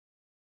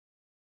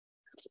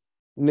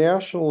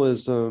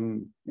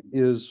 Nationalism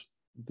is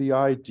the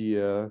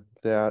idea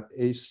that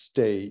a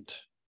state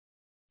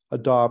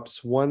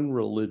adopts one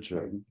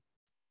religion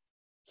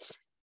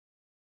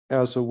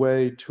as a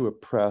way to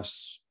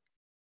oppress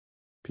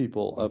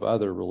people of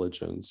other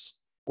religions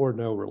or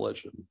no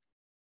religion.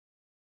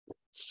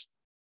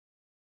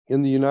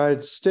 In the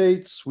United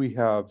States, we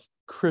have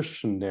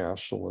Christian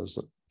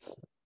nationalism,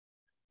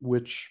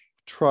 which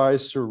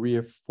tries to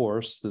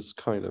reinforce this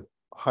kind of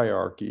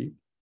hierarchy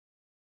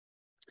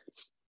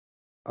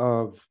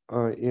of,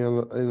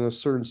 in a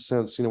certain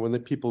sense, when the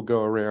people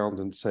go around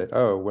and say,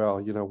 oh, well,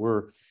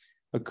 we're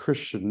a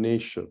Christian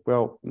nation.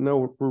 Well,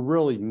 no, we're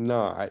really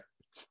not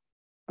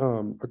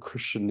a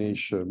Christian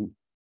nation.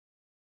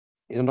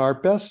 In our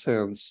best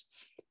sense,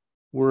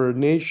 we're a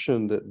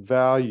nation that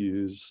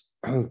values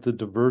the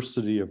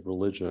diversity of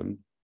religion.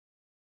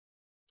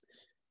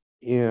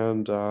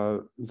 And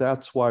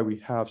that's why we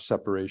have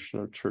separation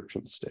of church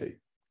and state.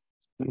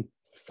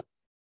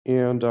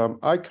 And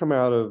I come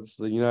out of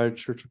the United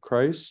Church of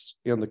Christ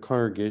and the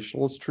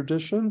Congregationalist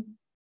tradition,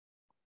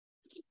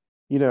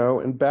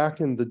 and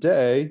back in the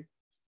day,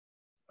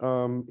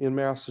 in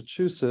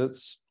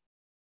Massachusetts,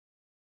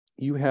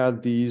 you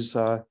had these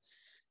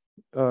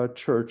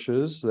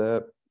churches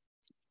that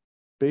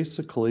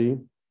basically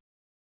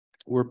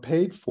were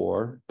paid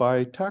for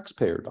by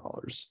taxpayer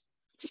dollars.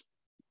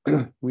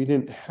 We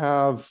didn't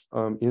have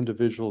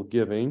individual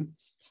giving,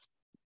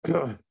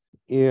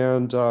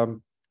 and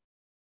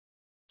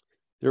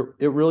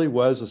it really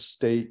was a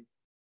state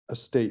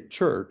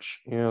church.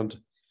 And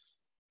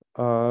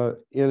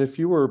if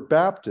you were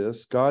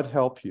Baptist, God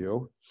help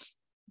you,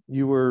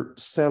 you were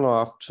sent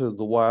off to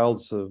the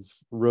wilds of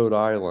Rhode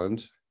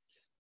Island,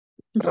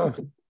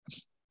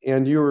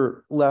 and you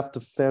were left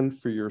to fend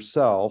for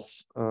yourself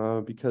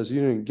because you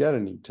didn't get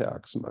any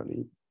tax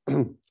money.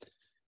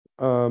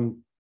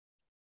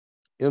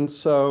 And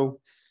so,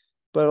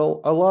 but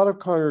a lot of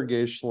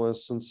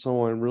Congregationalists and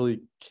so on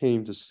really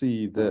came to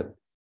see that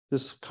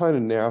this kind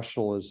of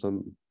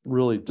nationalism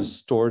really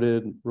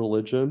distorted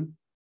religion.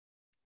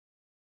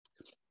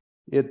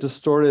 It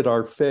distorted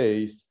our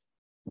faith.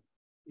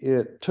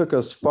 It took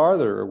us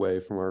farther away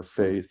from our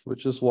faith,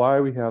 which is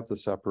why we have the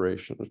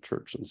separation of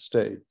church and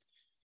state.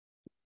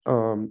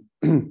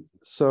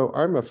 So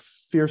I'm a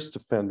fierce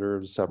defender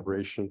of the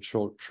separation of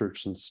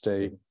church and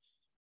state,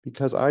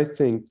 because I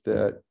think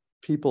that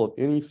people of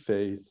any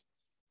faith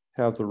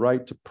have the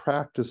right to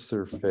practice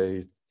their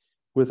faith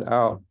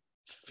without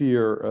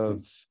fear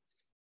of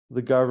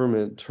the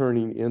government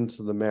turning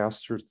into the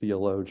master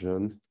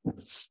theologian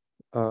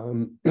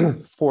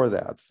for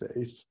that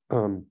faith.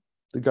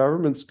 The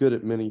government's good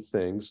at many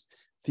things.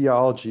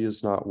 Theology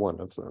is not one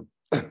of them.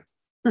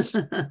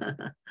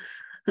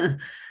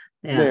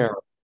 Yeah. Now,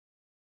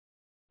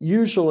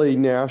 usually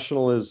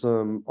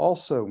nationalism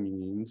also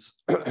means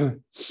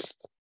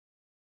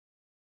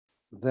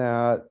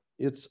that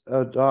its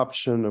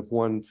adoption of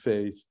one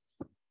faith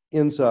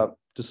ends up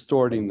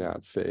distorting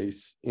that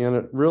faith. And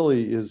it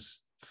really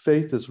is,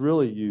 faith is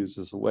really used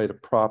as a way to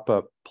prop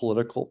up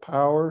political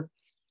power.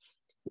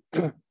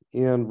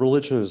 And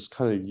religion is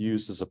kind of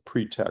used as a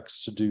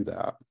pretext to do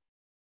that.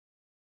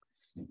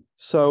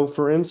 So,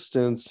 for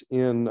instance,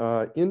 in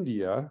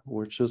India,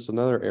 which is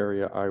another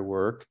area I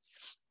work,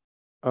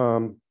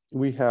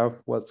 we have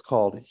what's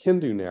called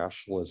Hindu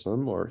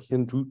nationalism or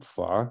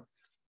Hindutva,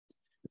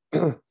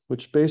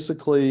 which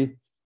basically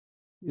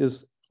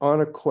is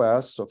on a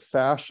quest, a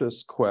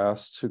fascist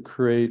quest, to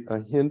create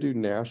a Hindu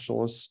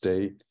nationalist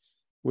state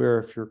where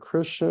if you're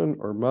Christian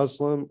or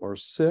Muslim or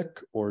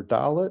Sikh or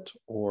Dalit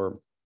or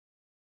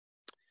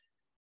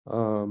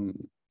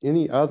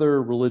any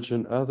other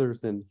religion other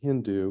than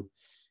Hindu,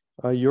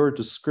 you're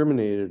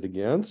discriminated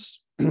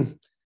against.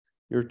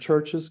 Your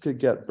churches could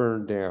get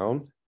burned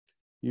down.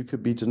 You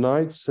could be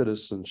denied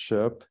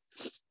citizenship.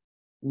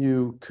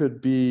 You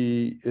could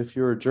be, if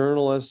you're a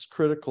journalist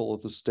critical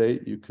of the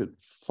state, you could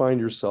find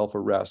yourself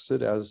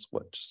arrested, as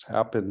what just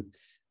happened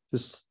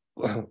this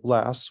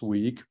last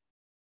week.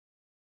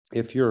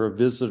 If you're a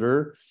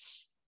visitor,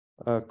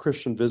 a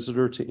Christian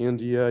visitor to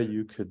India,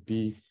 you could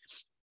be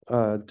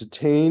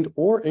detained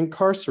or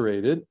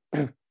incarcerated,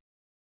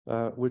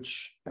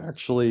 which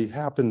actually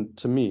happened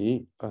to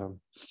me,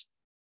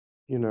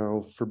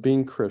 for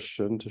being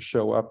Christian to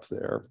show up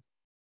there.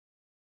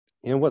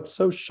 And what's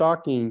so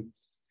shocking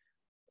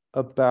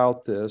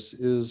about this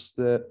is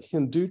that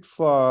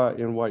Hindutva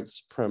and white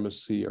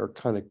supremacy are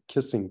kind of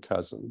kissing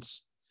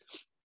cousins.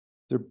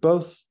 They're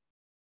both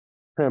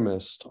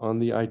premised on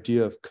the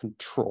idea of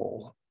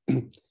control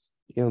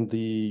and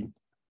the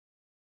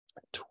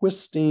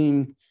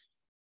twisting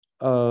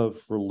of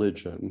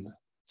religion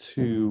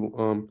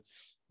to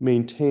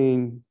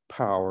maintain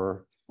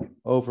power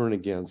over and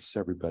against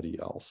everybody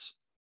else.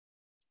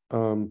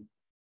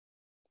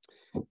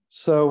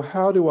 So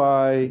how do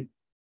I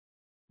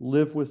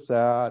live with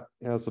that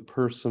as a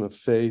person of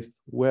faith?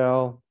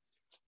 Well,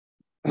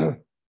 I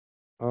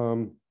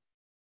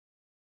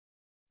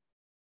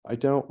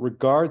don't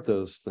regard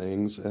those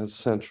things as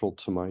central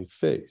to my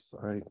faith.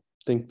 I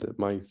think that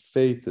my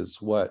faith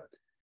is what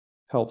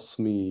helps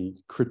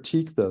me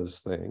critique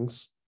those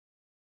things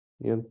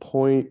and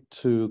point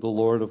to the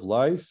Lord of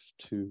life,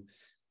 to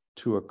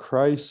to a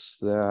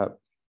Christ that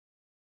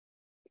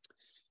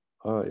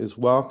is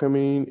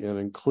welcoming and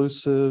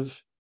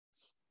inclusive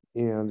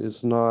and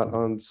is not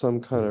on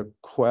some kind of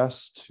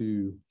quest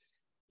to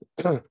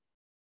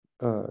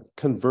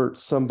convert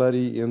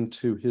somebody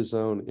into his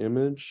own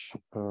image,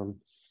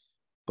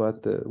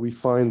 but that we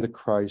find the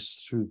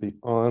Christ through the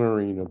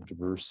honoring of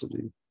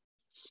diversity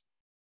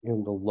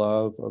and the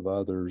love of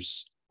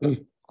others.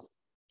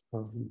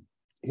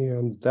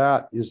 And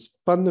that is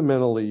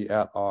fundamentally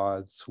at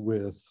odds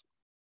with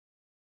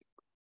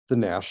the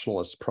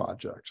nationalist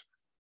project.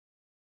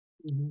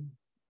 Mm-hmm.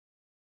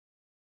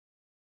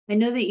 I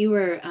know that you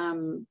were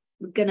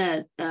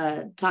gonna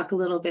talk a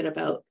little bit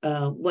about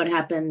what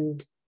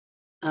happened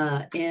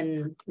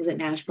in, was it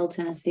Nashville,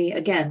 Tennessee?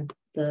 Again,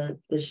 the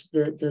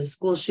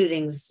school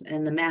shootings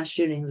and the mass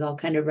shootings all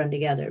kind of run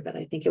together, but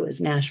I think it was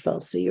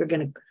Nashville. So you're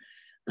gonna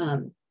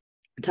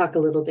talk a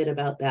little bit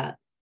about that.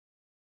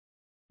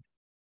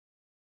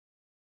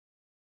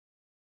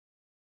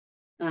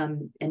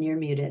 And you're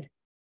muted.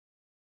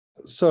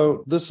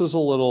 So this is a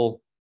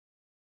little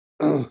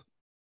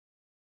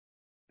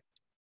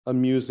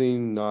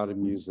amusing, not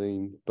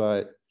amusing,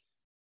 but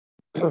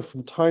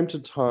from time to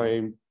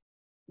time,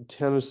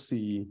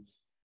 Tennessee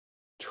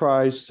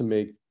tries to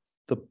make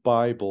the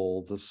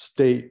Bible the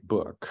state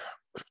book,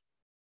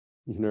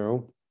 you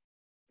know?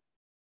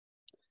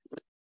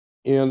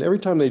 And every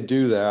time they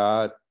do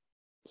that,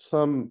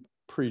 some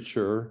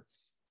preacher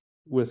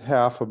with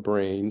half a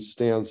brain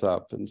stands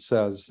up and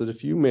says that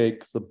if you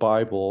make the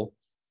Bible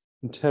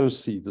in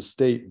Tennessee the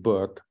state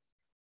book,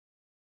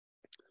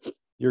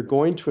 you're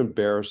going to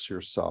embarrass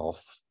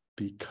yourself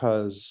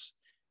because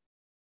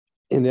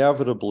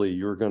inevitably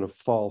you're going to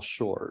fall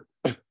short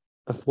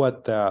of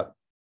what that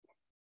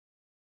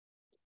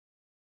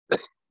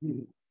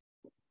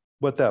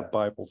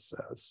Bible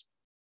says.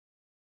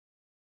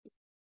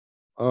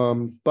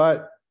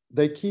 But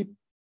they keep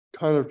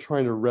kind of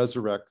trying to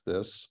resurrect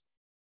this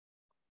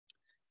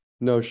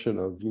notion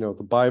of,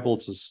 the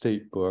Bible's a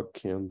state book,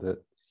 and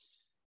that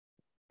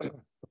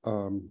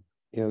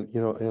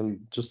and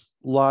just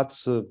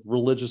lots of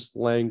religious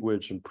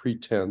language and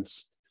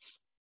pretense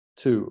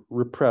to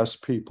repress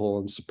people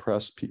and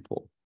suppress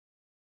people.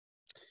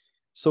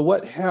 So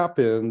what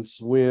happens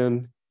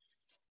when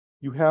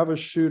you have a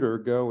shooter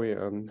go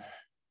in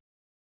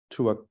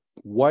to a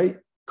white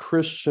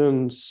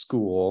Christian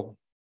school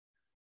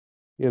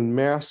and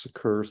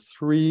massacre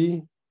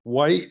 3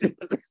 white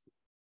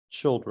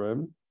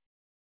children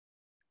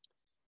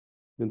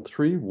and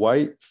 3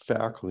 white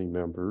faculty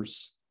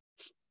members,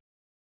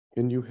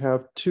 and you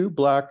have 2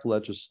 Black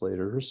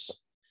legislators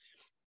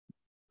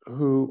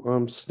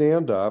who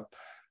stand up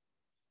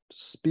to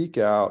speak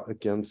out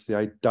against the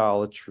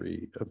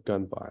idolatry of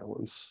gun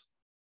violence.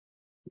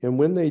 And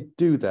when they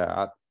do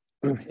that,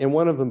 and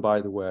one of them,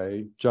 by the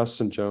way,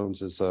 Justin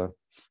Jones, is a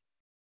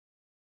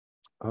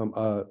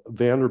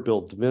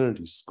Vanderbilt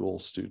Divinity School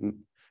student,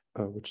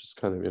 which is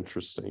kind of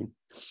interesting.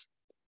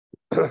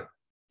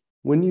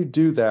 When you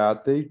do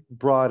that, they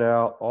brought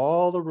out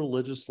all the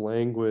religious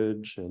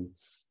language and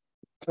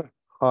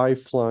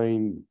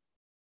high-flying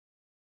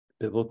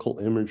biblical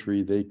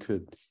imagery they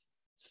could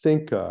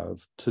think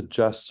of to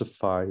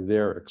justify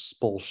their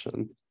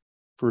expulsion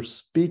for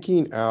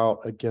speaking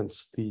out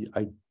against the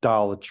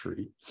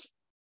idolatry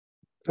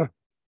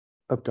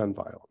of gun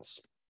violence.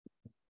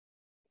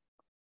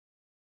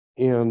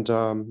 And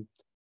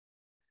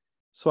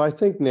so I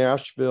think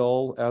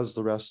Nashville, as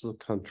the rest of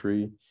the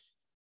country,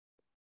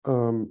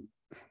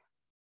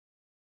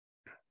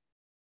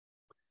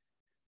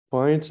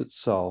 finds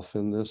itself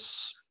in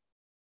this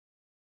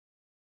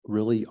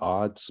really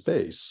odd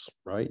space,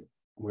 right?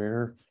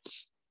 Where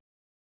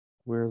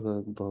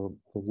the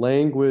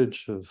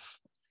language of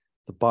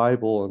the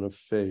Bible and of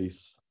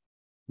faith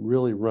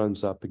really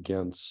runs up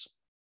against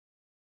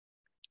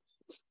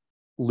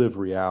lived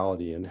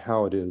reality and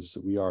how it is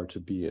that we are to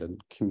be in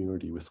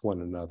community with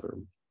one another.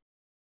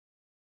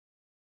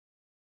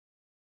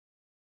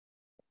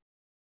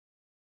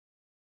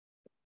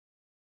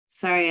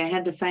 Sorry, I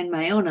had to find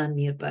my own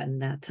unmute button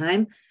that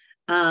time.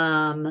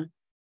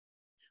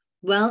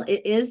 Well,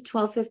 it is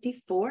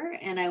 12:54,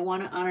 and I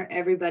want to honor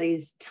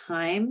everybody's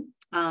time.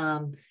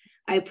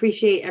 I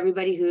appreciate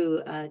everybody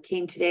who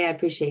came today. I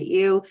appreciate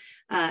you.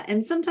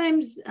 And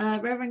sometimes,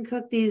 Reverend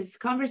Cook, these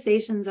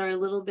conversations are a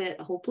little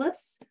bit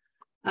hopeless.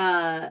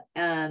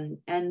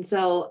 And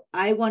so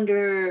I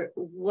wonder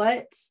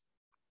what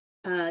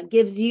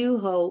gives you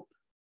hope,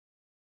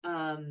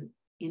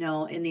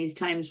 in these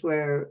times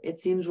where it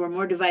seems we're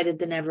more divided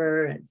than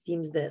ever. It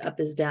seems that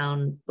up is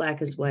down,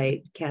 black is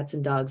white, cats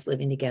and dogs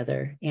living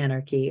together,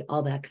 anarchy,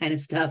 all that kind of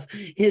stuff.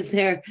 Is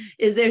there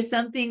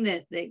something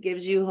that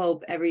gives you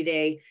hope every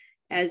day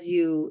as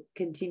you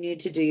continue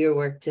to do your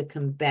work to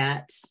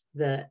combat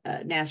the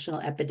national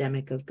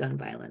epidemic of gun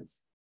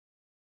violence?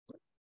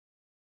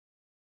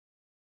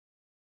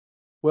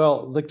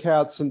 Well, the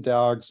cats and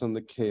dogs and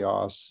the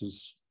chaos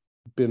has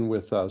been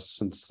with us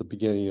since the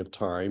beginning of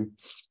time.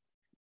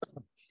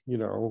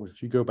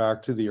 If you go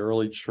back to the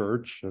early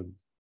church and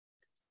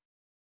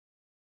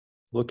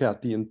look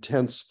at the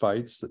intense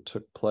fights that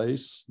took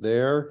place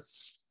there,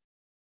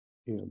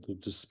 the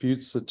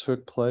disputes that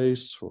took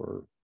place,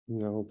 or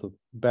the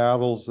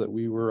battles that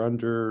we were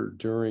under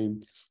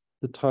during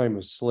the time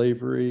of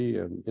slavery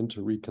and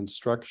into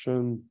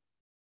Reconstruction.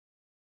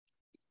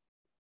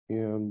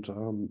 And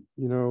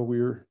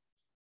we're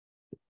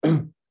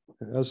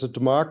as a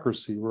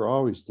democracy, we're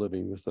always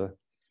living with a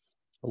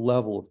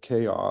level of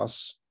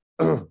chaos.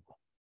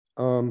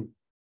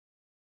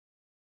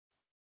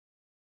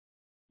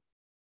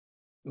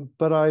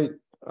 But I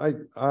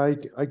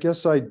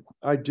guess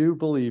I do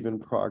believe in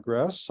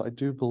progress. I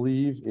do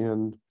believe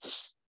in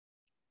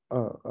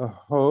a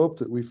hope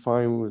that we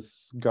find with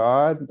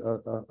God,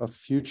 a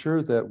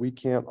future that we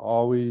can't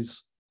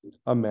always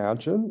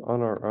imagine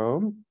on our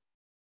own.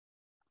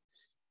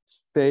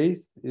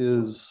 Faith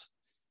is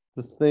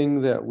the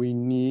thing that we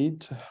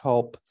need to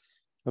help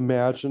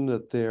imagine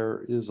that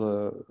there is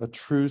a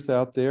truth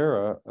out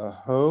there, a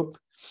hope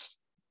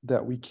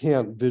that we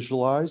can't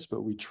visualize,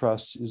 but we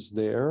trust is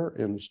there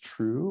and is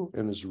true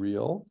and is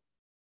real.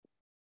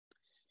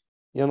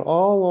 And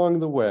all along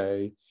the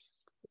way,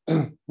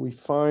 we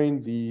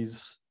find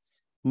these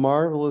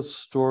marvelous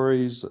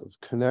stories of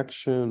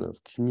connection, of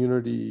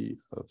community,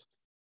 of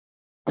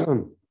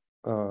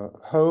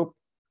hope.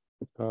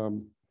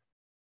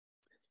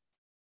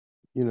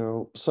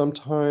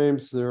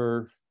 Sometimes there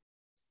are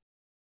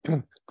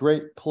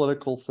great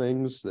political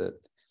things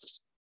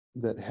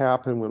that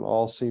happen when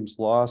all seems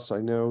lost. I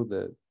know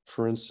that,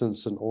 for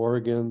instance, in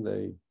Oregon,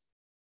 they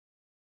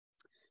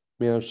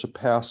managed to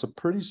pass a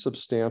pretty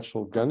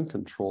substantial gun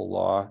control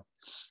law,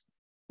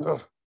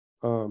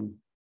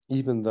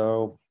 even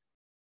though,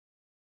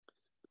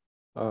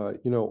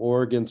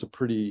 Oregon's a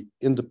pretty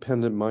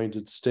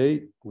independent-minded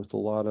state with a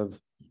lot of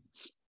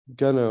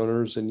gun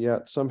owners, and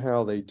yet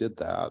somehow they did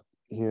that.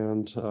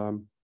 And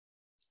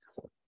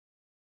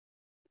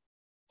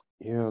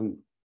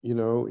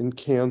in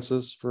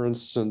Kansas, for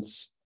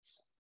instance,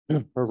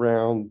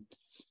 around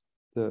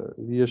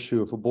the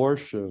issue of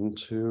abortion,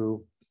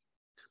 to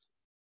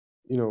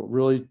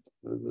really,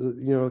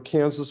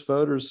 Kansas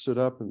voters stood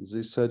up and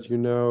they said,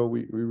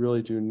 we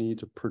really do need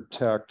to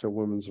protect a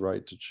woman's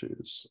right to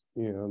choose.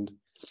 And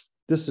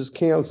this is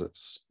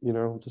Kansas.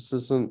 This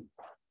isn't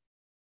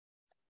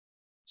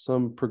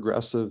some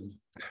progressive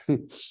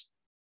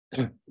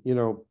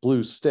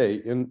blue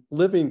state. And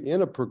living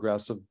in a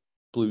progressive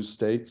blue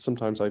state,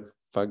 sometimes I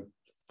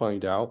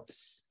find out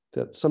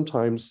that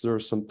sometimes there are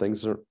some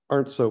things that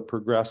aren't so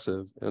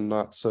progressive and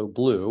not so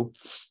blue.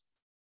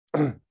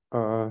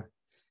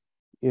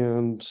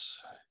 And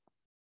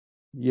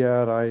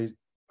yet I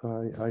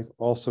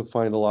also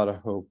find a lot of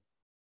hope,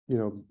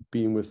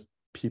 being with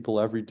people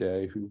every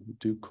day who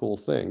do cool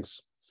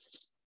things.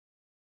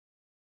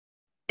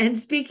 And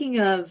speaking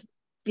of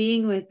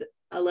being with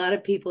a lot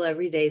of people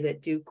every day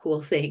that do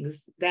cool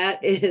things,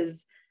 that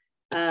is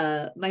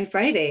my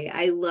Friday.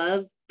 I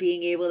love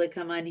being able to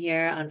come on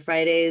here on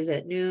Fridays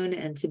at noon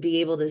and to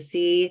be able to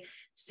see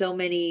so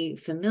many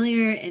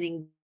familiar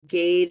and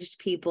engaged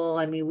people.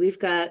 I mean, we've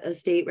got a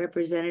state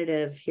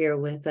representative here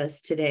with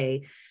us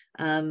today.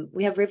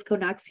 We have Rivko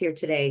Knox here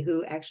today,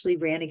 who actually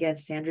ran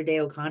against Sandra Day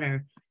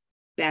O'Connor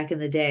back in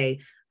the day.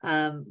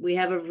 We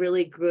have a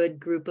really good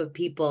group of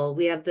people.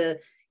 We have the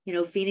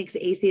Phoenix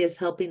Atheists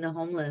Helping the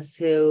Homeless,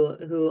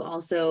 who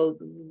also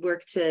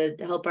work to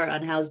help our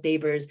unhoused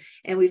neighbors.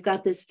 And we've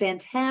got this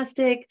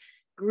fantastic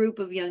group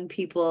of young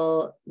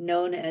people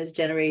known as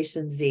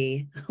Generation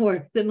Z,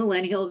 or the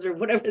millennials, or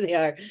whatever they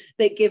are,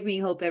 that give me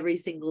hope every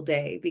single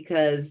day,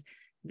 because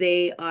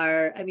they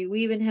are,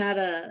 we even had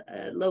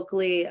a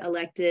locally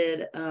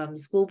elected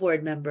school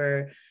board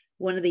member,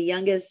 one of the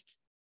youngest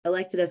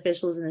elected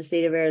officials in the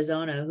state of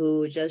Arizona,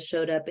 who just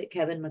showed up at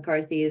Kevin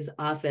McCarthy's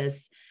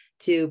office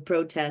to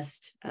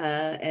protest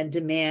and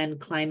demand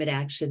climate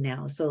action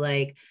now. So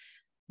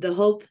the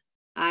hope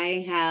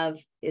I have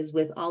is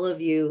with all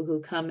of you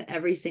who come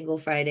every single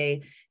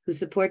Friday, who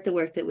support the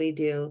work that we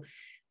do.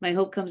 My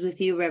hope comes with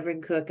you,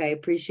 Reverend Cook. I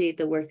appreciate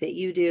the work that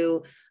you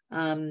do.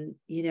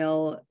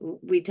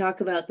 We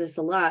talk about this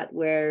a lot,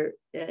 where,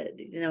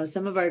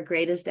 some of our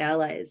greatest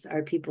allies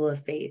are people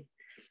of faith.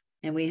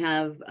 And we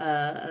have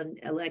an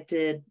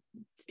elected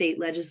state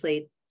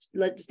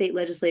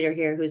legislator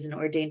here who's an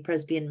ordained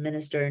Presbyterian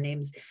minister,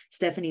 named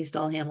Stephanie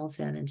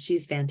Stahl-Hamilton, and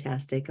she's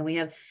fantastic. And we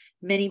have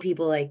many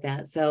people like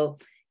that. So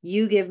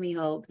you give me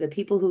hope. The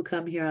people who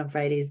come here on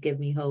Fridays give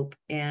me hope.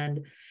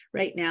 And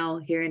right now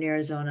here in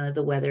Arizona,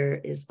 the weather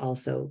is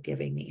also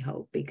giving me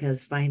hope,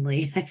 because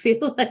finally I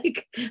feel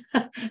like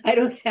I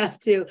don't have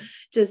to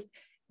just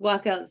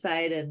walk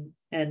outside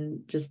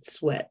and just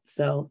sweat.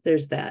 So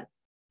there's that.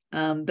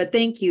 But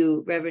thank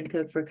you, Reverend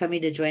Cook, for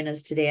coming to join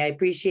us today. I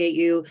appreciate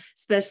you,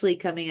 especially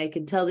coming. I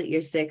can tell that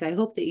you're sick. I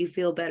hope that you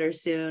feel better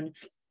soon.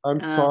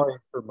 I'm sorry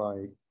for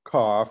my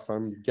cough.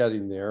 I'm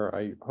getting there.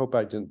 I hope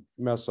I didn't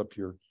mess up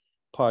your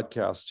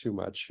podcast too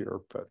much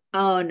here, but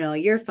oh no,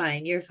 you're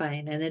fine. You're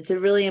fine. And it's a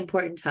really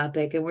important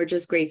topic. And we're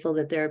just grateful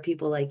that there are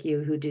people like you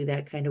who do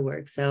that kind of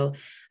work. So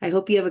I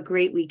hope you have a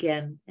great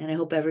weekend, and I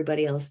hope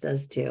everybody else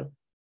does too.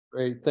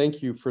 Great.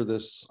 Thank you for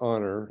this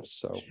honor.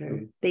 So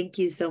Sure. Thank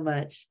you so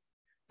much.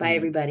 Bye, Mm.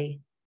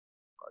 everybody.